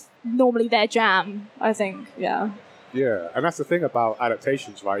stuff normally their jam, I think, Yeah, and that's the thing about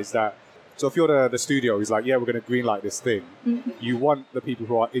adaptations, right, is that, so if you're the studio who's like, yeah, we're going to greenlight this thing, you want the people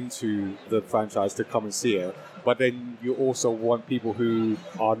who are into the franchise to come and see it, but then you also want people who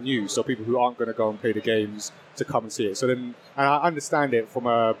are new, so people who aren't going to go and play the games to come and see it. So then, and I understand it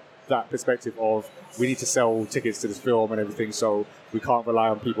from that perspective of we need to sell tickets to this film and everything, so we can't rely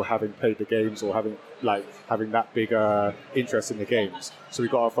on people having played the games or having that big interest in the games. So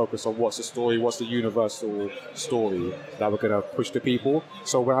we've got to focus on what's the story, what's the universal story that we're going to push to people.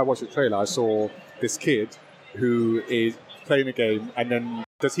 So when I watched the trailer, I saw this kid who is playing a game, and then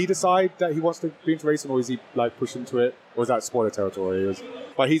Does he decide that he wants to be into racing, or is he like pushed into it, or is that spoiler territory?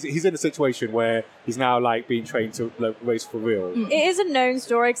 But he's in a situation where he's now like being trained to like, race for real. It is a known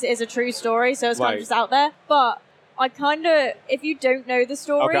story because it is a true story, so it's kind of just out there. But I kind of, if you don't know the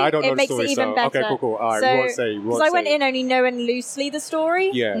story, it makes it even better. Okay, cool. All right, we won't say. Because I went in only knowing loosely the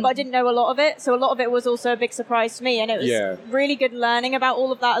story, but I didn't know a lot of it. So a lot of it was also a big surprise to me, and it was really good learning about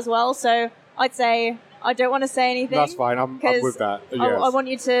all of that as well. So I'd say I don't want to say anything. That's fine. I'm with that. Yes. I want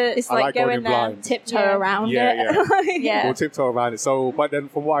you to it's like go in there, tiptoe around it. We'll tiptoe around it. So, but then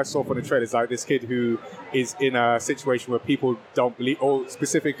from what I saw from the trailer, it's like this kid who is in a situation where people don't believe, or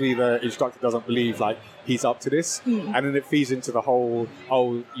specifically the instructor doesn't believe, like he's up to this, and then it feeds into the whole,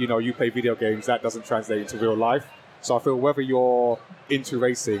 you play video games, that doesn't translate into real life. So I feel whether you're into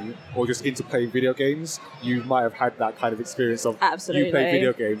racing or just into playing video games, you might have had that kind of experience of you play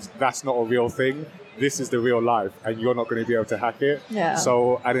video games, that's not a real thing. This is the real life, and you're not going to be able to hack it. Yeah.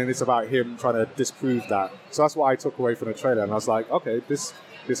 So, and then it's about him trying to disprove that. So that's what I took away from the trailer, and I was like, okay, this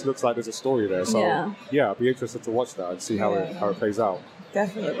looks like there's a story there. So I'd be interested to watch that and see how it plays out.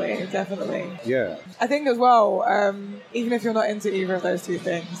 Definitely. Yeah. I think as well, even if you're not into either of those two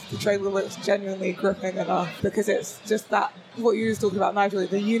things, the trailer looks genuinely gripping enough because it's just that, what you were talking about, Nigel,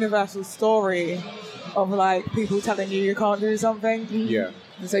 the universal story of like people telling you can't do something. Yeah.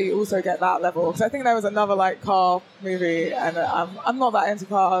 And so you also get that level. Because I think there was another like car movie, and I'm not that into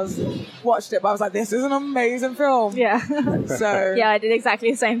cars. Watched it, but I was like, this is an amazing film. Yeah. So I did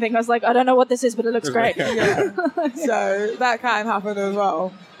exactly the same thing. I was like, I don't know what this is, but it looks great. So that can happen as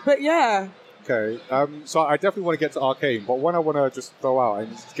well. But yeah. Okay. So I definitely want to get to Arcane, but one I want to just throw out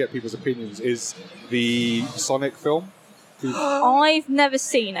and get people's opinions is the Sonic film. I've never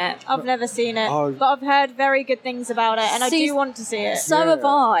seen it. I've never seen it, but I've heard very good things about it, and I do want to see it. So have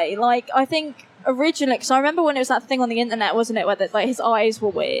I. Like, I think originally, because I remember when it was that thing on the internet, wasn't it, where like his eyes were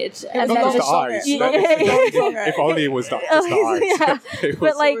weird. And then just the eyes. If only it was just the eyes.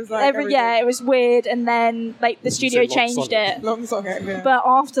 But like, it was weird, and then like the studio changed it. Long Sonic, yeah. But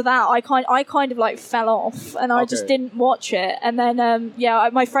after that, I kind of like fell off, and I just didn't watch it. And then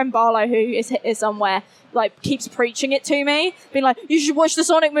my friend Barlow, who is somewhere, like keeps preaching it to me, being like, you should watch the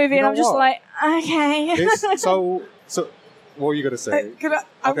Sonic movie, and I'm just like, okay. So what were you going to say?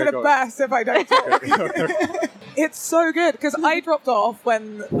 I'm going to burst if I don't talk. It's so good, because I dropped off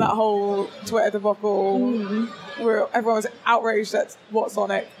when that whole Twitter debacle, where everyone was outraged at what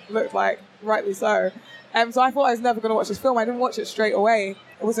Sonic looked like, rightly so. So I thought I was never going to watch this film. I didn't watch it straight away.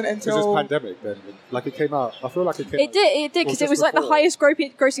 It wasn't until... It was pandemic then. Like it came out. I feel like it came out. It did, because it was like the highest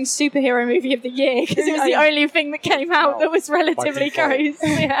grossing superhero movie of the year, because it was the only thing that came out that was relatively gross.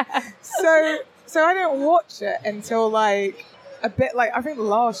 So I didn't watch it until like a bit like, I think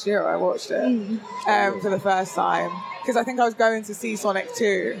last year I watched it for the first time, because I think I was going to see Sonic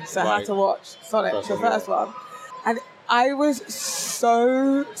 2, so I had to watch Sonic, the first one. And I was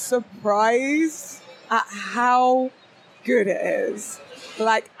so surprised at how good it is.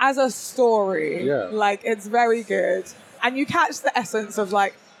 Like, as a story, like, it's very good. And you catch the essence of,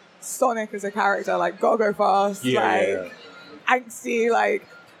 like, Sonic as a character, like, gotta go fast, angsty, like,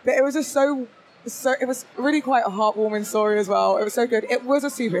 but it was just so it was really quite a heartwarming story as well. It was so good. It was a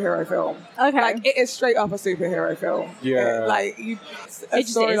superhero film. Okay. Like, it is straight up a superhero film. Yeah. It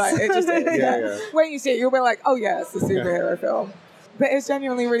just is. When you see it, you'll be like, oh yeah, it's a superhero film. But it's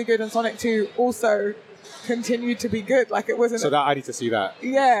genuinely really good, and Sonic 2 also continued to be good. Like, it wasn't... So that I need to see that.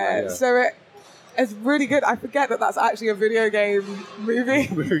 Yeah. So it's really good. I forget that that's actually a video game movie.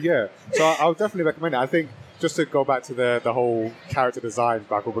 Yeah. So I'll definitely recommend it. I think, just to go back to the whole character design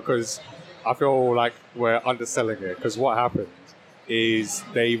battle, because I feel like we're underselling it, because what happened is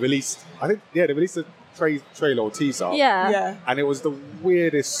they released a trailer or teaser. Yeah. And it was the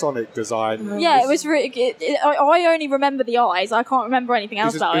weirdest Sonic design. Yeah, it was really... I only remember the eyes. I can't remember anything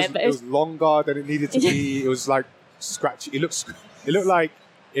else about it. But it was longer than it needed to be. It was like scratchy. It looked like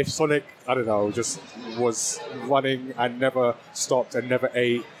if Sonic, I don't know, just was running and never stopped and never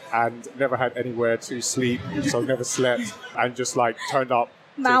ate and never had anywhere to sleep, so never slept, and just like turned up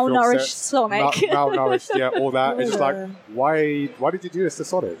malnourished Sonic. Malnourished, all that. It's just like, why did you do this to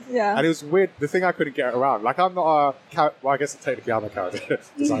Sonic? Yeah. And it was weird. The thing I couldn't get around, like, I'm not I guess technically I'm a character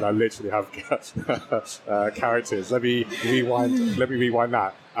designer. I literally have characters. Let me rewind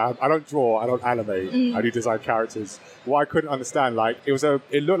that. I don't draw, I don't animate, I do design characters. What I couldn't understand, like,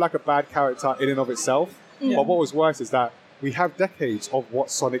 it looked like a bad character in and of itself, but what was worse is that we have decades of what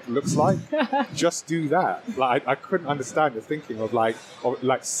Sonic looks like. Just do that. Like I couldn't understand the thinking of like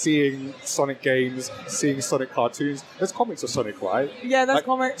seeing Sonic games, seeing Sonic cartoons. There's comics of Sonic, right? Yeah, there's like,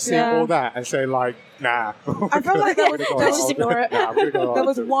 comics. Seeing all that and saying like, nah. I feel like let's just ignore it. There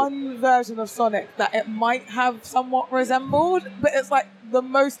was one version of Sonic that it might have somewhat resembled, but it's like the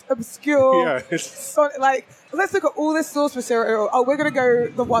most obscure Sonic. Like, let's look at all this source material. Oh, we're gonna go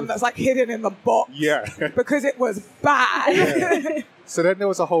the one that's like hidden in the box. Yeah. Because it was bad. Yeah. So then there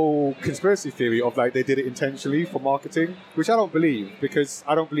was a whole conspiracy theory of like they did it intentionally for marketing, which I don't believe, because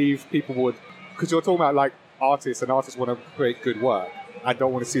I don't believe people would, because you're talking about like artists, and artists want to create good work. I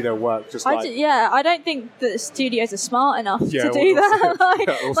don't want to see their work just like... I don't think that studios are smart enough to do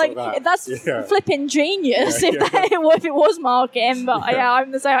that. That's flipping genius if it was marketing, but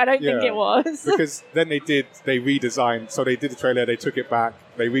I'm the same. I don't think it was. Because then they redesigned, so they did the trailer, they took it back,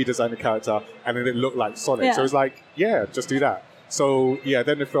 they redesigned the character, and then it looked like Sonic. Yeah. So it's like, just do that. So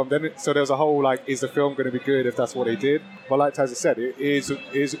then the film, so there was a whole like, is the film going to be good if that's what they did? But like Tazziii said,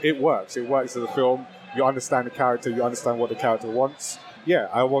 it works. It works as a film. You understand the character, you understand what the character wants. Yeah,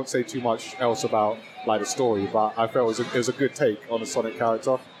 I won't say too much else about like the story, but I felt it was a good take on the Sonic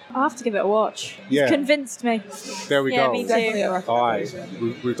character. I'll have to give it a watch. Yeah. It's convinced me. There we go. Me too. All right,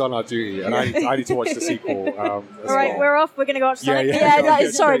 we've done our duty, and I need to watch the sequel. All right, we're off. We're going to go watch Sonic.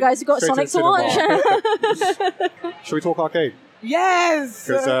 Sorry guys, we've got Sonic to watch. Shall we talk Arcane? Yes!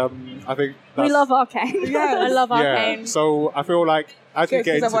 Because I think we love Arcane. Yes. I love Arcane. Yeah. So I feel like as we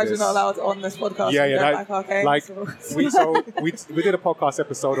get into this... otherwise you're not allowed on this podcast. We did a podcast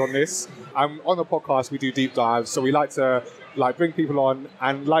episode on this. On the podcast, we do deep dives. So we like to like bring people on.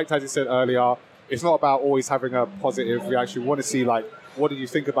 And like Tazziii said earlier, it's not about always having a positive reaction. We want to see like, what do you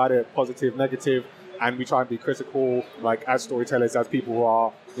think about it? Positive, negative. And we try and be critical, like as storytellers, as people who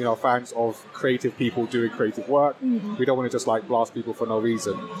are, fans of creative people doing creative work. Mm-hmm. We don't want to just like blast people for no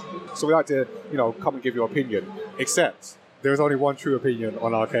reason. So we like to, come and give your opinion. Except there is only one true opinion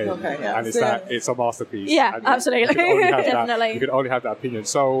on Arcane, and it's that it's a masterpiece. Yeah, and absolutely. You can only have that opinion.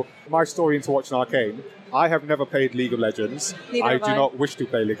 So my story into watching Arcane. I have never played League of Legends. I do not wish to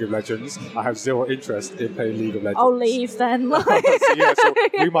play League of Legends. I have zero interest in playing League of Legends. I'll leave then. So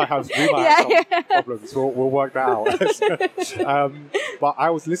we might have some problems. We'll work that out. But I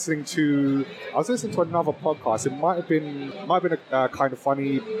was listening to another podcast. It might have been a kind of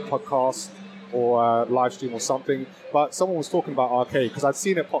funny podcast or a live stream or something. But someone was talking about Arcane because I'd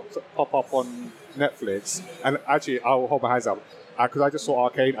seen it pop up on Netflix. And actually, I'll hold my hands up. Because I just saw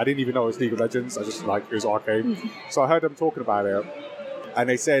Arcane. I didn't even know it was League of Legends. I just it was Arcane. So I heard them talking about it. And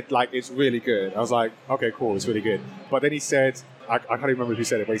they said, it's really good. I was like, okay, cool, it's really good. But then he said, I can't remember who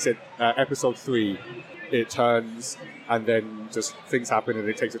said it, but he said, episode 3, it turns, and then just things happen, and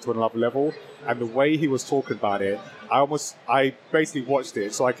it takes it to another level. And the way he was talking about it, I basically watched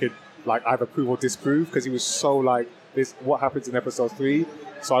it so I could, either approve or disprove, because he was so, this, what happens in episode 3.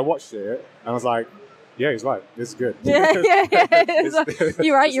 So I watched it, and I was like, yeah, he's right. This is good. Yeah.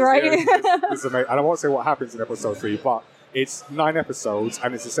 You're right. This is amazing. And I won't say what happens in episode 3, but it's 9 episodes,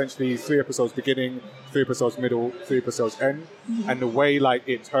 and it's essentially 3 episodes beginning, 3 episodes middle, 3 episodes end. Mm-hmm. And the way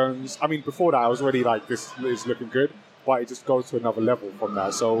it turns. I mean, before that, I was already this is looking good, but it just goes to another level from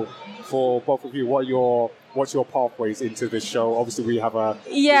that. So, for both of you, what's your pathways into this show? Obviously, we have a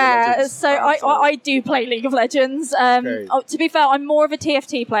so I do play League of Legends. To be fair, I'm more of a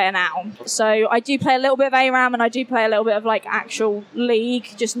TFT player now. So I do play a little bit of ARAM, and I do play a little bit of actual League,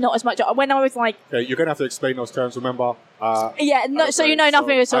 just not as much. When I was you're gonna have to explain those terms. Remember? So you know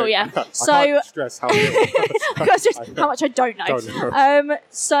nothing at all. So I can't stress how how much I don't know.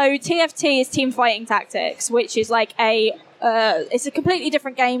 So TFT is team fighting tactics, which is it's a completely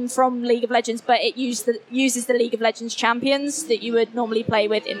different game from League of Legends, but it uses the League of Legends champions that you would normally play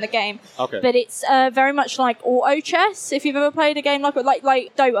with in the game. Okay. But it's very much like auto chess. If you've ever played a game like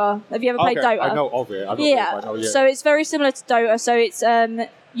Dota, have you ever played Dota? I know of it. So it's very similar to Dota. So it's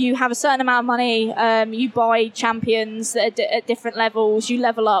you have a certain amount of money, you buy champions that are at different levels, you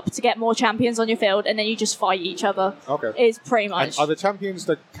level up to get more champions on your field, and then you just fight each other. Okay. It's pretty much. And are the champions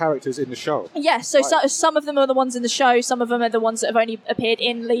the characters in the show? Yes, so some of them are the ones in the show, some of them are the ones that have only appeared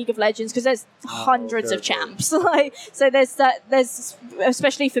in League of Legends, because there's hundreds of champs. So there's,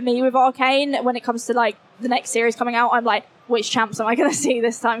 especially for me with Arcane, when it comes to the next series coming out, I'm which champs am I going to see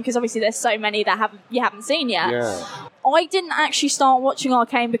this time? Because obviously there's so many that you haven't seen yet. Yeah. I didn't actually start watching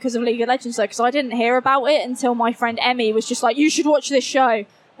Arcane because of League of Legends, though, because I didn't hear about it until my friend Emmy was just like, you should watch this show. And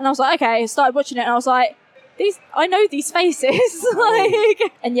I was like, okay, I started watching it, and I was like, I know these faces.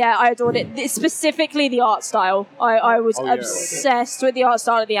 And yeah, I adored it. Specifically the art style. I was obsessed with the art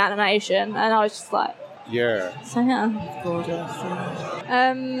style of the animation, and I was just like, Yeah. So yeah. Gorgeous.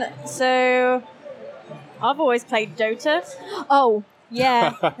 So I've always played Dota. Oh.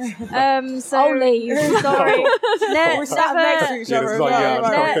 Yeah. I'll leave. Sorry. We sat next to each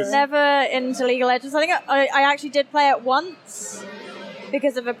other. Never into League of Legends. I think I actually did play it once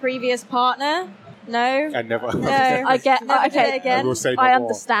because of a previous partner. No. And never. No. I get. Okay. Again. We'll say no I more.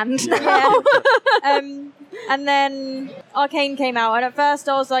 understand. Yeah. And then Arcane came out, and at first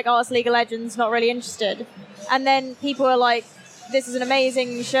I was like, "Oh, it's League of Legends." Not really interested. And then people were like, "This is an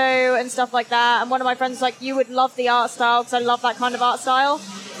amazing show," and stuff like that. And one of my friends was like, "You would love the art style," because I love that kind of art style.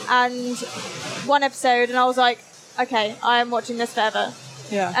 And one episode, and I was like, "Okay, I am watching this forever."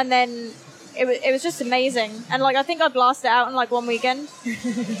 Yeah. And then it was just amazing. And like I think I blasted it out in like one weekend.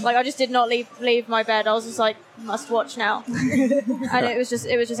 Like I just did not leave my bed. I was just like, must watch now. And it was just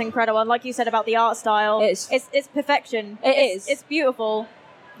incredible. And like you said about the art style, it's perfection. It's beautiful.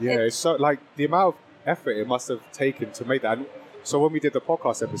 Yeah, it's so like the amount of effort it must have taken to make that. And so when we did the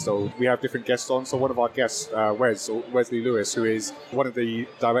podcast episode, we have different guests on. So one of our guests, Wesley Lewis, who is one of the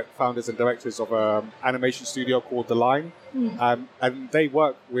founders and directors of an animation studio called The Line. And they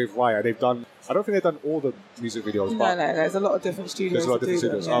work with Riot. They've done, I don't think they've done all the music videos. No, there's a lot of different studios. There's a lot of different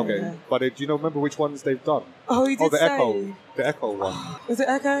studios. Okay. Yeah. But do you remember which ones they've done? Oh, he did the say. Echo. The Echo one. Was it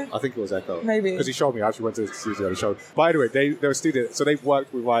Echo? I think it was Echo. Maybe. Because he showed me. I actually went to the studio and showed. But anyway, they're a studio. So they've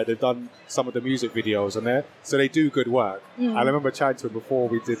worked with Riot. They've done some of the music videos on there. So they do good work. And I remember chatting to him before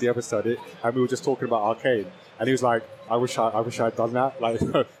we did the episode, and we were just talking about Arcane. And he was like, I wish I'd done that. Like,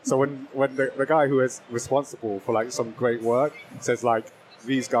 so when the guy who is responsible for like some great work says like,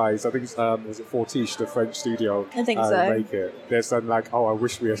 these guys, I think was it Fortiche, the French studio, I think so. Make it. There's some like, oh, I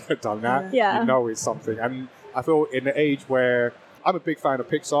wish we had done that. Yeah. You know, it's something. And I feel in the age where I'm a big fan of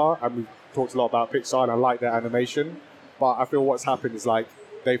Pixar, and we've talked a lot about Pixar, and I like their animation. But I feel what's happened is like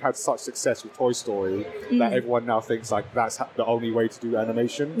they've had such success with Toy Story that everyone now thinks like that's the only way to do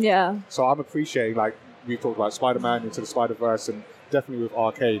animation. Yeah. So I'm appreciating like we've talked about Spider-Man, Into the Spider-Verse, and definitely with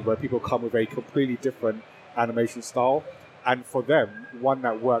Arcane, where people come with a completely different animation style. And for them, one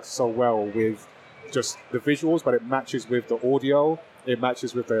that works so well with just the visuals, but it matches with the audio, it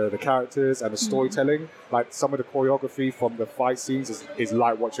matches with the characters and the storytelling. Like some of the choreography from the fight scenes is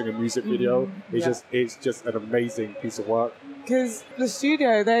like watching a music video. It's just an amazing piece of work. Because the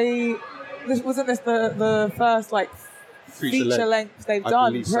studio, wasn't this the first like feature length they've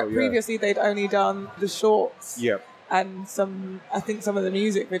done? So, yeah. Previously, they'd only done the shorts. Yep. And I think some of the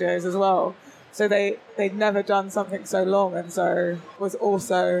music videos as well. So they'd never done something so long, and so was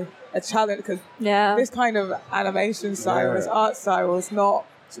also a challenge because this kind of animation style, this art style, is not.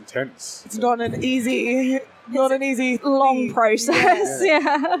 It's intense. It's not an easy long process.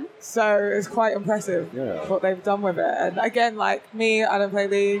 Yeah. So it's quite impressive what they've done with it. And again, like me, I don't play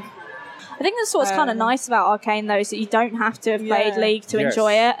League. I think that's what's kind of nice about Arcane, though, is that you don't have to have played League to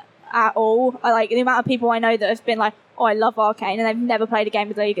enjoy it at all. I like the amount of people I know that have been like, oh, I love Arcane, and they've never played a game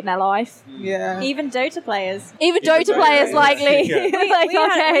of League in their life. Yeah. Even Dota players. Even Dota players like League. We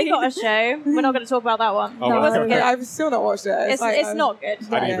got a show. We're not going to talk about that one. Oh, it wasn't good. I've still not watched it. It's not good.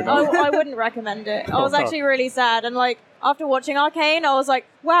 I didn't even know. I wouldn't recommend it. I was actually really sad, and like after watching Arcane, I was like,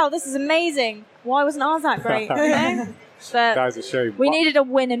 wow, this is amazing. Why wasn't ours that great? You know? But that is a shame. We needed a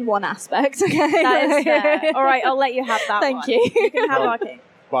win in one aspect. Okay, that is fair. All right, I'll let you have that. Thank you. You can have Arcane.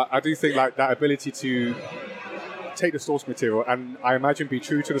 But I do think like that ability to take the source material and I imagine be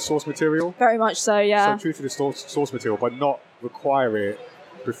true to the source material. Very much so, yeah. So true to the source material, but not require it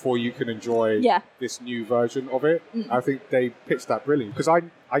before you can enjoy this new version of it. I think they pitched that brilliantly. Because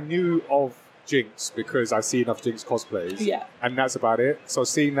I knew of Jinx because I see enough Jinx cosplays. Yeah. And that's about it. So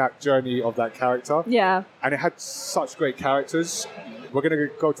seeing that journey of that character. Yeah. And it had such great characters. We're going to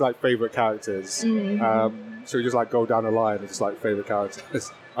go to like favourite characters. So we just like go down the line and just like favourite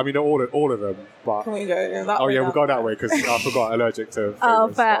characters. I mean, all of them, but... Can we go that way? Oh, yeah, we'll go that way because I forgot allergic to...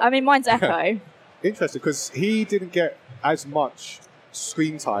 Oh, fair. I mean, mine's Echo. Interesting, because he didn't get as much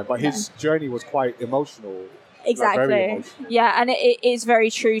screen time, but his journey was quite emotional. Exactly. Like, very emotional. Yeah, and it is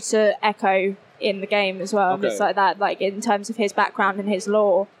very true to Echo in the game as well. Okay. It's like that, like in terms of his background and his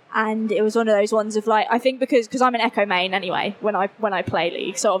lore. And it was one of those ones of like, I think because I'm an Echo main anyway when I play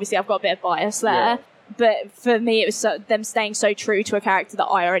League, so obviously I've got a bit of bias there. Yeah. But for me, it was them staying so true to a character that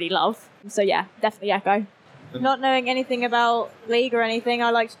I already love. So yeah, definitely Echo. Not knowing anything about League or anything, I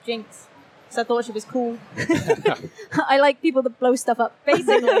liked Jinx. So I thought she was cool. I like people that blow stuff up.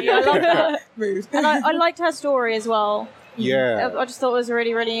 Basically, I love that. Mood. And I liked her story as well. Yeah. I just thought it was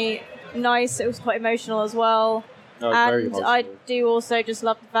really, really nice. It was quite emotional as well. No, very and emotional. I do also just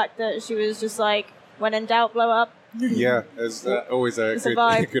love the fact that she was just like, when in doubt, blow up. Yeah, it's always a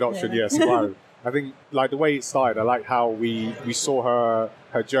Survive. good option. Yeah, survive. I think like the way it started, I like how we saw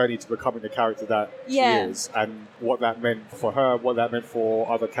her journey to becoming the character that she is, and what that meant for her, what that meant for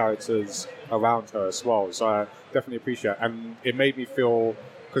other characters around her as well. So I definitely appreciate it. And it made me feel,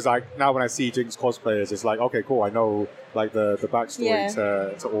 because like now when I see Jinx cosplayers, it's like, okay, cool, I know like the backstory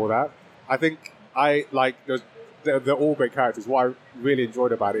to all that. I think I like they're all great characters. What I really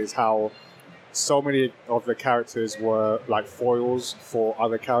enjoyed about it is how so many of the characters were like foils for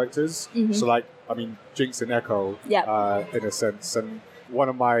other characters. So like, I mean, Jinx and Echo, in a sense. And one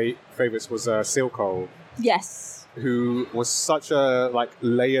of my favorites was Silco. Yes. Who was such a like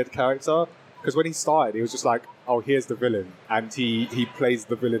layered character. Because when he started, he was just like, oh, here's the villain. And he plays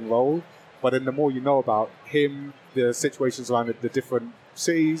the villain role. But then the more you know about him, the situations around the different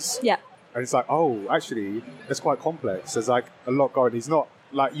cities. Yeah. And it's like, oh, actually, it's quite complex. There's like a lot going. He's not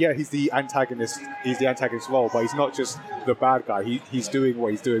like, he's the antagonist. He's the antagonist role, but he's not just the bad guy. He's doing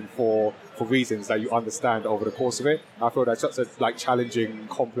what he's doing for reasons that you understand over the course of it. I feel that's such a like challenging,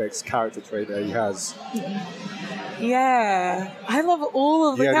 complex character trait that he has. Yeah, I love all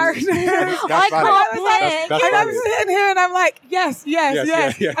of the characters. I can't blink. And I'm sitting here and I'm like, yes. And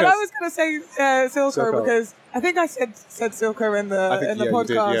I was going to say Silco because I think I said Silco in the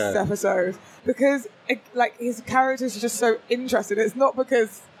podcast episode because like his character is just so interesting. It's not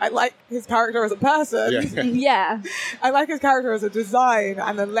because I like his character as a person. Yeah. I like his character as a design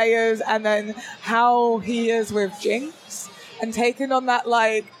and the layers and then how he is with Jinx and taking on that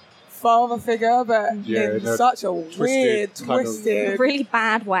like father figure, but in such a weird, twisted, really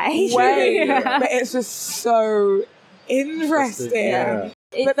bad way. But it's just so interesting.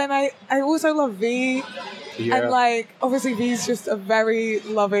 But then I also love V. And like obviously V's just a very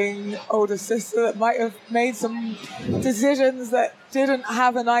loving older sister that might have made some decisions that didn't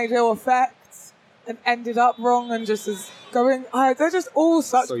have an ideal effect and ended up wrong and just is going. They're just all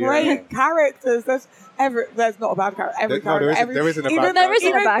such great characters. There's not a bad character. There isn't a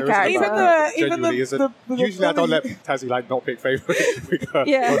bad character. Usually I don't let Tazziii like not pick favourites because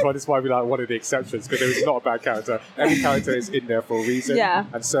that's why we like one of the exceptions, because there is not a bad character. Every character is in there for a reason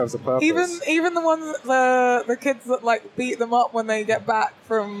and serves a purpose. Even the ones the kids that like beat them up when they get back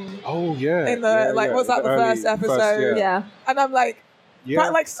from what's that, the first episode? And I'm like,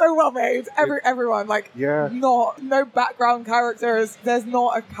 but like so well made. Everyone like no background characters. There's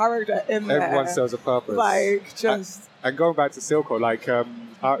not a character in there. Everyone serves a purpose. Like just and going back to Silco, like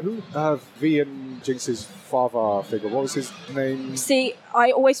who V and Jinx's father figure? What was his name? See,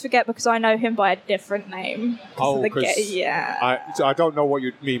 I always forget because I know him by a different name. I don't know what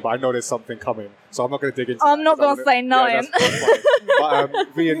you mean, but I know there's something coming, so I'm not going to dig into. I'm not going to say none.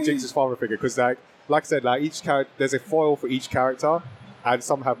 But V and Jinx's father figure, because like I said, like each character, there's a foil for each character. And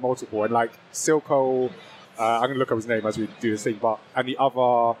some have multiple. And like Silco, I'm going to look up his name as we do this thing, and the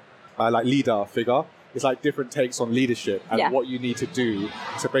other like leader figure is like different takes on leadership and what you need to do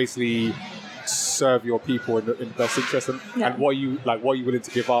to basically serve your people in the best interest and what you willing to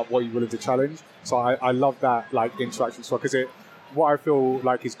give up, what you willing to challenge. So I love that like interaction as well, because what I feel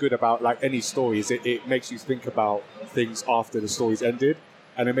like is good about like any story is it makes you think about things after the story's ended,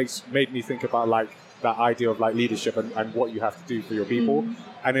 and it made me think about like that idea of like leadership and what you have to do for your people.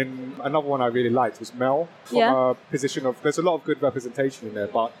 And then another one I really liked was Mel, from a position of, there's a lot of good representation in there,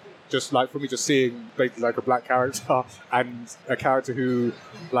 but just like for me, just seeing basically like a black character and a character who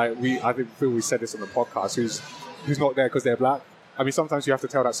like I think we said this on the podcast, who's not there because they're black. I mean, sometimes you have to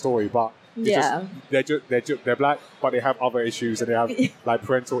tell that story, but they're black, but they have other issues and they have like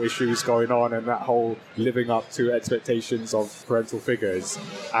parental issues going on, and that whole living up to expectations of parental figures.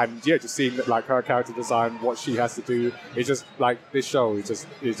 And just seeing that like her character design, what she has to do, it's just like this show is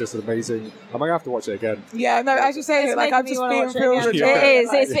just amazing. I'm gonna have to watch it again. Yeah, no, as you say, like I'm just being filled with joy.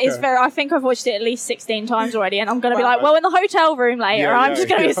 It's very. I think I've watched it at least 16 times already, and I'm gonna be like, well, in the hotel room later, I'm just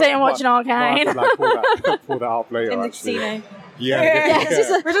gonna be sitting watching Arcane. Pull that up later in the actually. casino.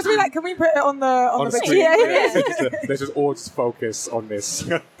 We'll just be like, can we put it on the big screen? Let's just all just focus on this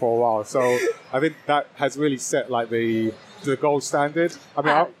for a while. So I think that has really set like the gold standard. I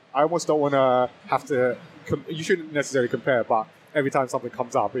mean, I almost don't want to have to. You shouldn't necessarily compare, but every time something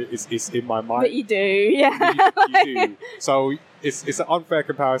comes up, it's in my mind. But you do, you do. So it's an unfair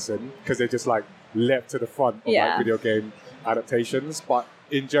comparison because they're just like leapt to the front of like video game adaptations. But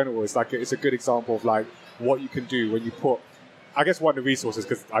in general, it's a good example of like what you can do when you put. I guess one of the resources,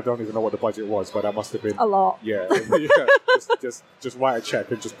 because I don't even know what the budget was, but that must have been a lot. Yeah. just write a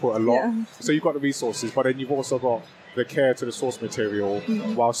check and just put a lot. Yeah. So you've got the resources, but then you've also got the care to the source material,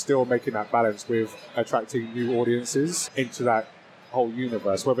 while still making that balance with attracting new audiences into that whole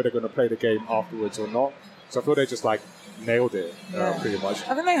universe, whether they're going to play the game afterwards or not. So I feel they just like nailed it pretty much.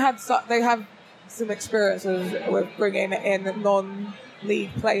 I think they have some experience with bringing in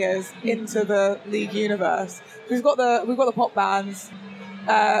non-league players into the league universe. We've got the pop bands.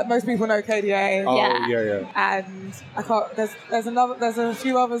 Most people know KDA. Oh, yeah. And I can't. There's a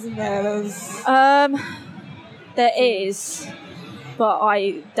few others in there. There is, but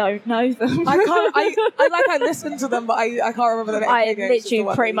I don't know them. I can't. I listened to them, but I can't remember the name. I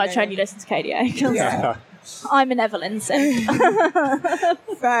literally pretty much only listen to KDA. Yeah. I'm an Evelyn simp.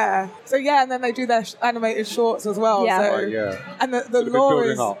 Fair. So yeah, and then they do their animated shorts as well. Yeah. So, and the lore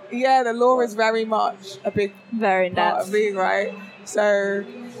is the lore is very much a big very in part of League, right? So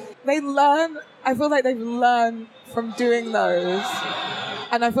they learn. I feel like they've learned from doing those,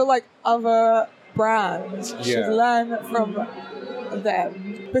 and I feel like other brands should learn from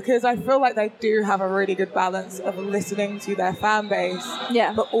them, because I feel like they do have a really good balance of listening to their fan base,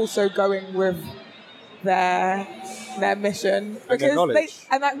 but also going with their mission, because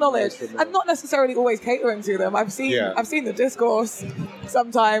and acknowledge and not necessarily always catering to them. I've seen the discourse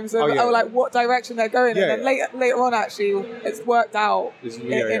sometimes of like what direction they're going in, and later on actually it's worked out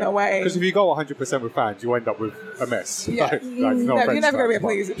in a way. Because if you go 100% with fans, you end up with a mess. You're never going to be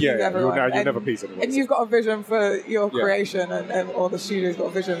pleased. You're never pleased anyone. And you've got a vision for your creation, or the studio's got a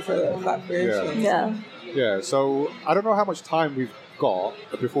vision for that creation. Yeah. So I don't know how much time we've got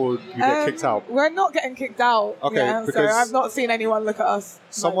before you get kicked out. We're not getting kicked out. Okay, so I've not seen anyone look at us.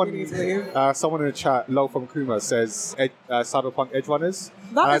 Someone like we need to leave. Someone in the chat, Lo from Kuma, says Cyberpunk Edge Runners.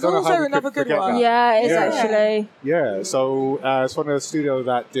 That is also another good one. Yeah, it is actually. Yeah, so it's one of the studios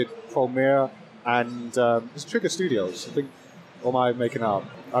that did Premiere, and it's Trigger Studios, I think. Or am I making up?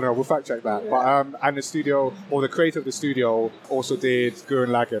 I don't know, we'll fact check that. But and the studio, or the creator of the studio, also did Gurren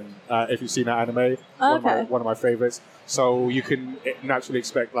Lagann, if you've seen that anime. One of my favorites. So you can naturally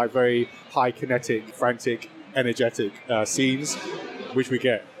expect like very high kinetic, frantic, energetic scenes, which we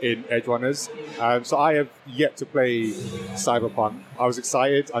get in Edge Runners. So I have yet to play Cyberpunk. I was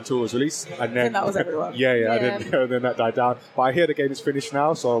excited until it was released, and then that was everyone. I didn't. And then that died down. But I hear the game is finished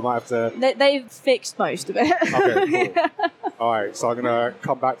now, so I might have to. They've fixed most of it. Okay, cool. All right, so I'm gonna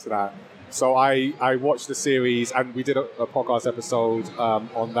come back to that. So I watched the series, and we did a podcast episode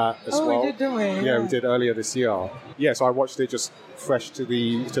on that as well. Oh, we did, didn't we? Yeah, we did earlier this year. Yeah, so I watched it just fresh to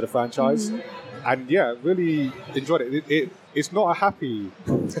the franchise, and really enjoyed it. It's not a happy.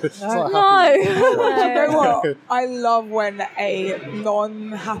 It's not a happy You know what? I love when a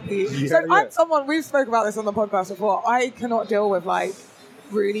non-happy. I'm someone, we've spoke about this on the podcast before. I cannot deal with like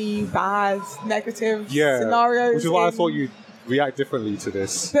really bad, negative scenarios. Which is why I thought you'd react differently to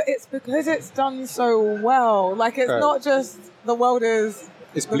this. But it's because it's done so well. Like it's not just the world is.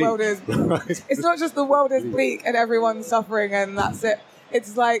 It's bleak. It's not just the world is bleak and everyone's suffering and that's it.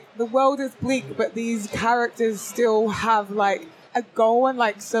 It's like the world is bleak, but these characters still have like a goal and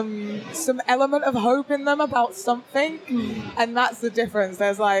like some element of hope in them about something, and that's the difference.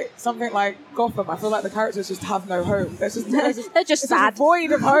 There's like something like Gotham. I feel like the characters just have no hope. They're just sad, a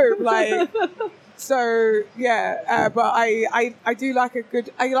void of hope. Like. So but I do like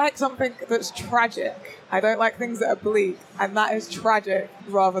I like something that's tragic. I don't like things that are bleak, and that is tragic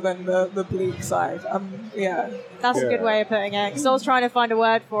rather than the bleak side. That's a good way of putting it. Because I was trying to find a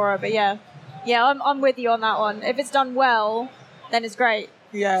word for it, but I'm with you on that one. If it's done well, then it's great.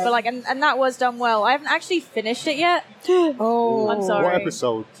 Yeah. But and that was done well. I haven't actually finished it yet. Oh, I'm sorry. What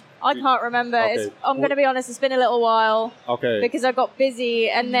episode? I can't remember. Okay. I'm going to be honest, it's been a little while. Okay. Because I got busy,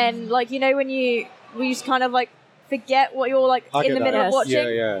 and then, when you just kind of, forget what you're, in the middle of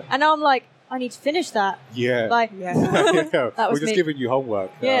watching. Yeah. And now I'm like, I need to finish that. Yeah. That was We're just giving you homework.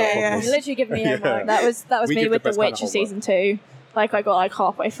 You're literally giving me homework. That was me with The Witcher season 2. I got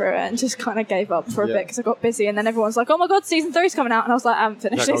halfway through it and just kind of gave up for a bit because I got busy, and then everyone's like, oh my god, season 3's coming out, and I was like, I haven't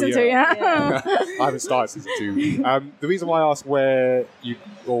finished season 2 yet. I haven't started season 2. The reason why I asked what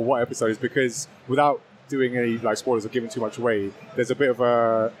episode is because without doing any spoilers or giving too much away, there's a bit of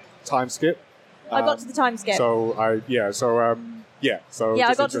a time skip. I got to the time skip. So I got to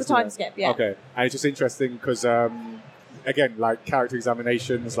the time skip. Yeah. Okay, and it's just interesting because again, character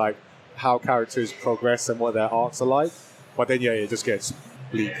examinations, how characters progress and what their arcs are like. But then, it just gets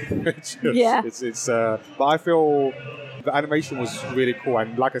bleak. It's but I feel the animation was really cool,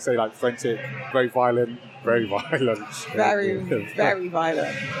 and like I say, frantic, very violent. Very, very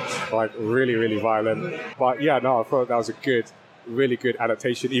violent. Really, really violent. But I thought that was a really good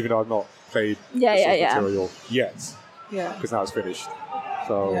adaptation, even though I've not played the source material yet. Yeah. Because now it's finished.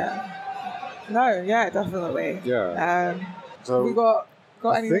 So. Yeah. No, definitely. Yeah. So we got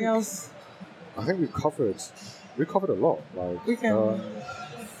anything else? I think we've covered a lot. We can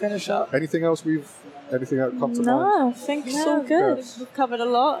finish up. Anything else that comes to mind? No, I think it's all good. We've covered a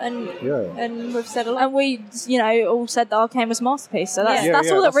lot, and we've said a lot. And we, all said that Arcane was a masterpiece, so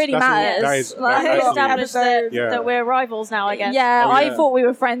that's all that really matters. We've established that we're rivals now, I guess. Yeah, I thought we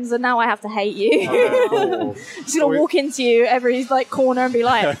were friends, and now I have to hate you. Cool. Just gonna walk into you every corner and be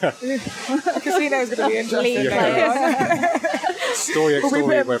like, Casino's gonna be interesting. Story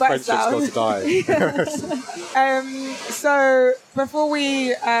where friendships go to die. So before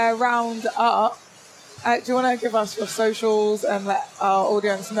we round up, do you want to give us your socials and let our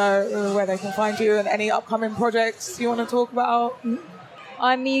audience know where they can find you and any upcoming projects you want to talk about?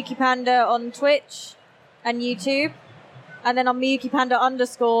 I'm Miyuki Panda on Twitch and YouTube, and then I'm Miyuki Panda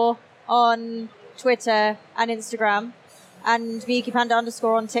 _ on Twitter and Instagram, and Miyuki Panda _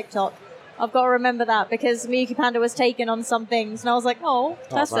 on TikTok. I've got to remember that because Miyuki Panda was taken on some things, and I was like,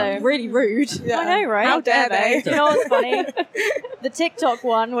 that's really rude. Yeah. I know, right? How dare they? Do you know what's funny? The TikTok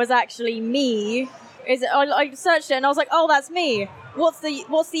one was actually me. I searched it and I was like, that's me. What's the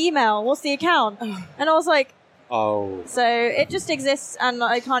email? What's the account? And I was like, So it just exists and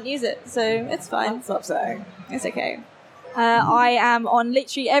I can't use it, so it's fine. That's upsetting. It's okay. I am on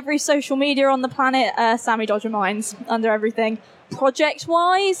literally every social media on the planet. Sammi Dodger Mines under everything.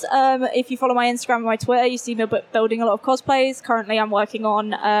 Project-wise, if you follow my Instagram and my Twitter, you see me building a lot of cosplays. Currently, I'm working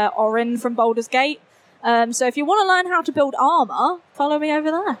on Orin from Baldur's Gate. So if you want to learn how to build armor, follow me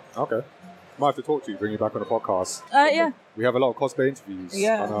over there. Okay. Might have to talk to you, bring you back on the podcast. Yeah. We have a lot of cosplay interviews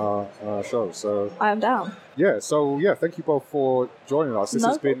on our show, so... I am down. Yeah, so thank you both for joining us. This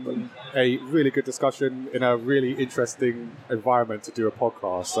has been a really good discussion in a really interesting environment to do a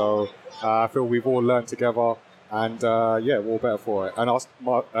podcast. So I feel we've all learned together, and we're all better for it. And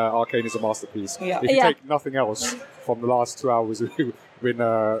Arcane is a masterpiece. Yeah. If you take nothing else from the last 2 hours we've been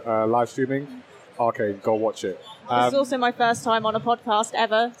live streaming, Arcane, go watch it. This is also my first time on a podcast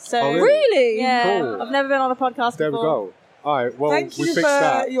ever. So really? Yeah, cool. I've never been on a podcast there before. There we go. All right, well, Thank we you fixed for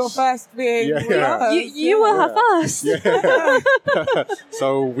that. your first being You were her first. Yeah.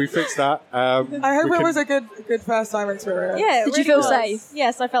 So we fixed that. I hope it was a good first time experience. Yeah. Did you feel safe?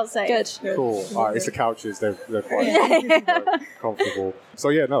 Yes, I felt safe. Good. Cool. All right, it's the couches. They're quite comfortable.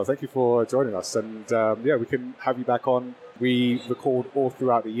 So thank you for joining us. And we can have you back on. We record all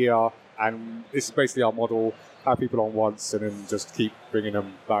throughout the year, and this is basically our model. Have people on once and then just keep bringing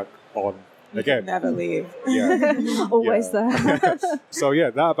them back on again. Never leave. Yeah. Always there. So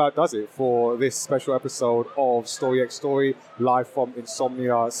that about does it for this special episode of Story X Story, live from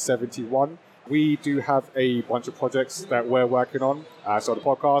Insomnia 71. We do have a bunch of projects that we're working on. So the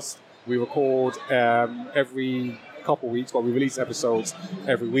podcast, we record every couple of weeks, but we release episodes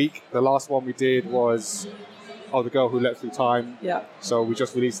every week. The last one we did was The Girl Who Leapt Through Time. Yeah. So we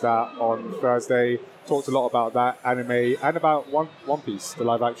just released that on Thursday. Talked a lot about that anime and about One Piece, the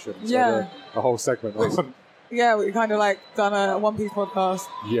live action. So the whole segment. Yeah, we kind of done a One Piece podcast.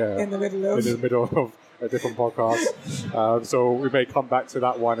 Yeah. In the middle of a different podcast. So we may come back to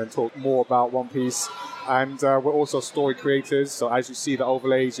that one and talk more about One Piece. And we're also story creators. So as you see the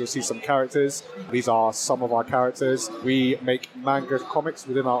overlays, you'll see some characters. These are some of our characters. We make manga comics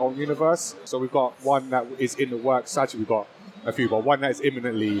within our own universe. So we've got one that is in the works. Actually, we've got a few, but one that is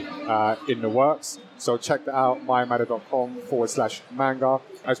imminently in the works. So check that out, mymatter.com/manga.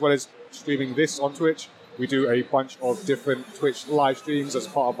 As well as streaming this on Twitch, we do a bunch of different Twitch live streams as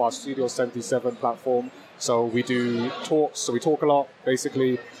part of our Studio 77 platform. So we do talks, so we talk a lot,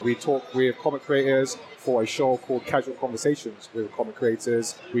 basically. We talk with comic creators for a show called Casual Conversations with comic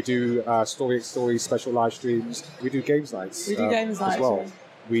creators. We do Story X Story special live streams. We do games nights. We do games nights as well. Yeah.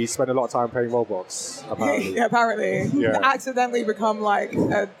 We spend a lot of time playing Roblox, apparently. Apparently. Yeah. Accidentally become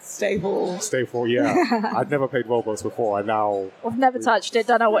a staple. Staple, yeah. I'd never played Roblox before, and now... I've never touched it,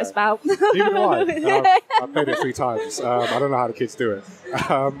 don't know what it's about. Neither do I. I've played it 3 times. I don't know how the kids do it.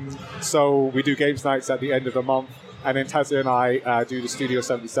 So we do games nights at the end of the month, and then Tazziii and I do the Studio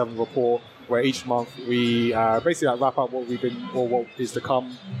 77 report, where each month we basically wrap up what we've been, or what is to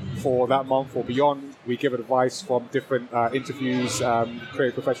come for that month or beyond. We give advice from different interviews,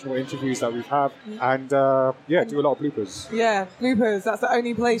 creative professional interviews that we've had, and do a lot of bloopers. Yeah, bloopers. That's the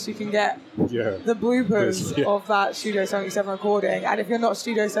only place you can get the bloopers of that Studio 77 recording. And if you're not a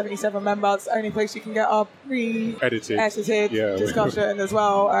Studio 77 member, it's the only place you can get our pre-edited discussion as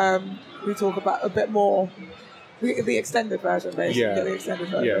well. We talk about a bit more. The extended version, basically. Yeah. The extended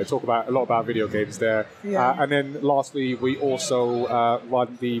version. Yeah, talk a lot about video games there. Yeah. And then lastly, we also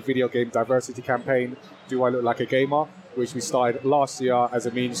run the video game diversity campaign, Do I Look Like a Gamer? Which we started last year as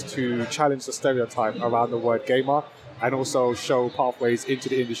a means to challenge the stereotype around the word gamer. and also show pathways into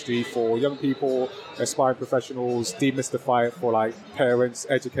the industry for young people, aspiring professionals, demystify it for like parents,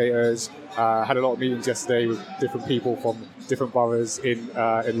 educators. Had a lot of meetings yesterday with different people from different boroughs in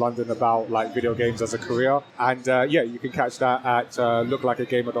London about like video games as a career. And you can catch that at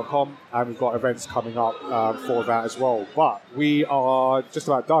looklikeagamer.com, and we've got events coming up for that as well. But we are just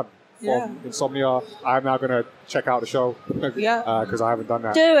about done. From Insomnia. I'm now going to check out the show because I haven't done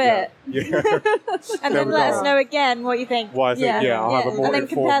that. Do it. Yeah. And then let us know again what you think. What I think, I'll have a more and then informed,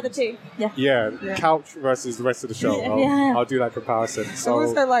 compare the two. Yeah, couch versus the rest of the show. I'll do that comparison. So I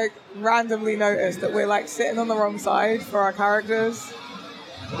also like randomly noticed that we're like sitting on the wrong side for our characters.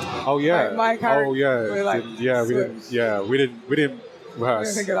 Oh yeah. Like, my character. Oh yeah. We're, like, we didn't. We didn't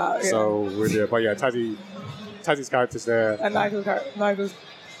rehearse. Think of that, So we're there. But yeah, Tazzii's character's there. And Nigel's.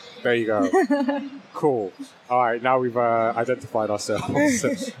 There you go. Cool. All right, now we've identified ourselves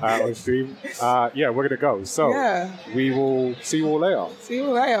on stream. We're going to go. So we will see you all later. See you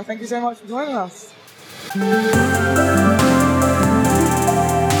all later. Thank you so much for joining us.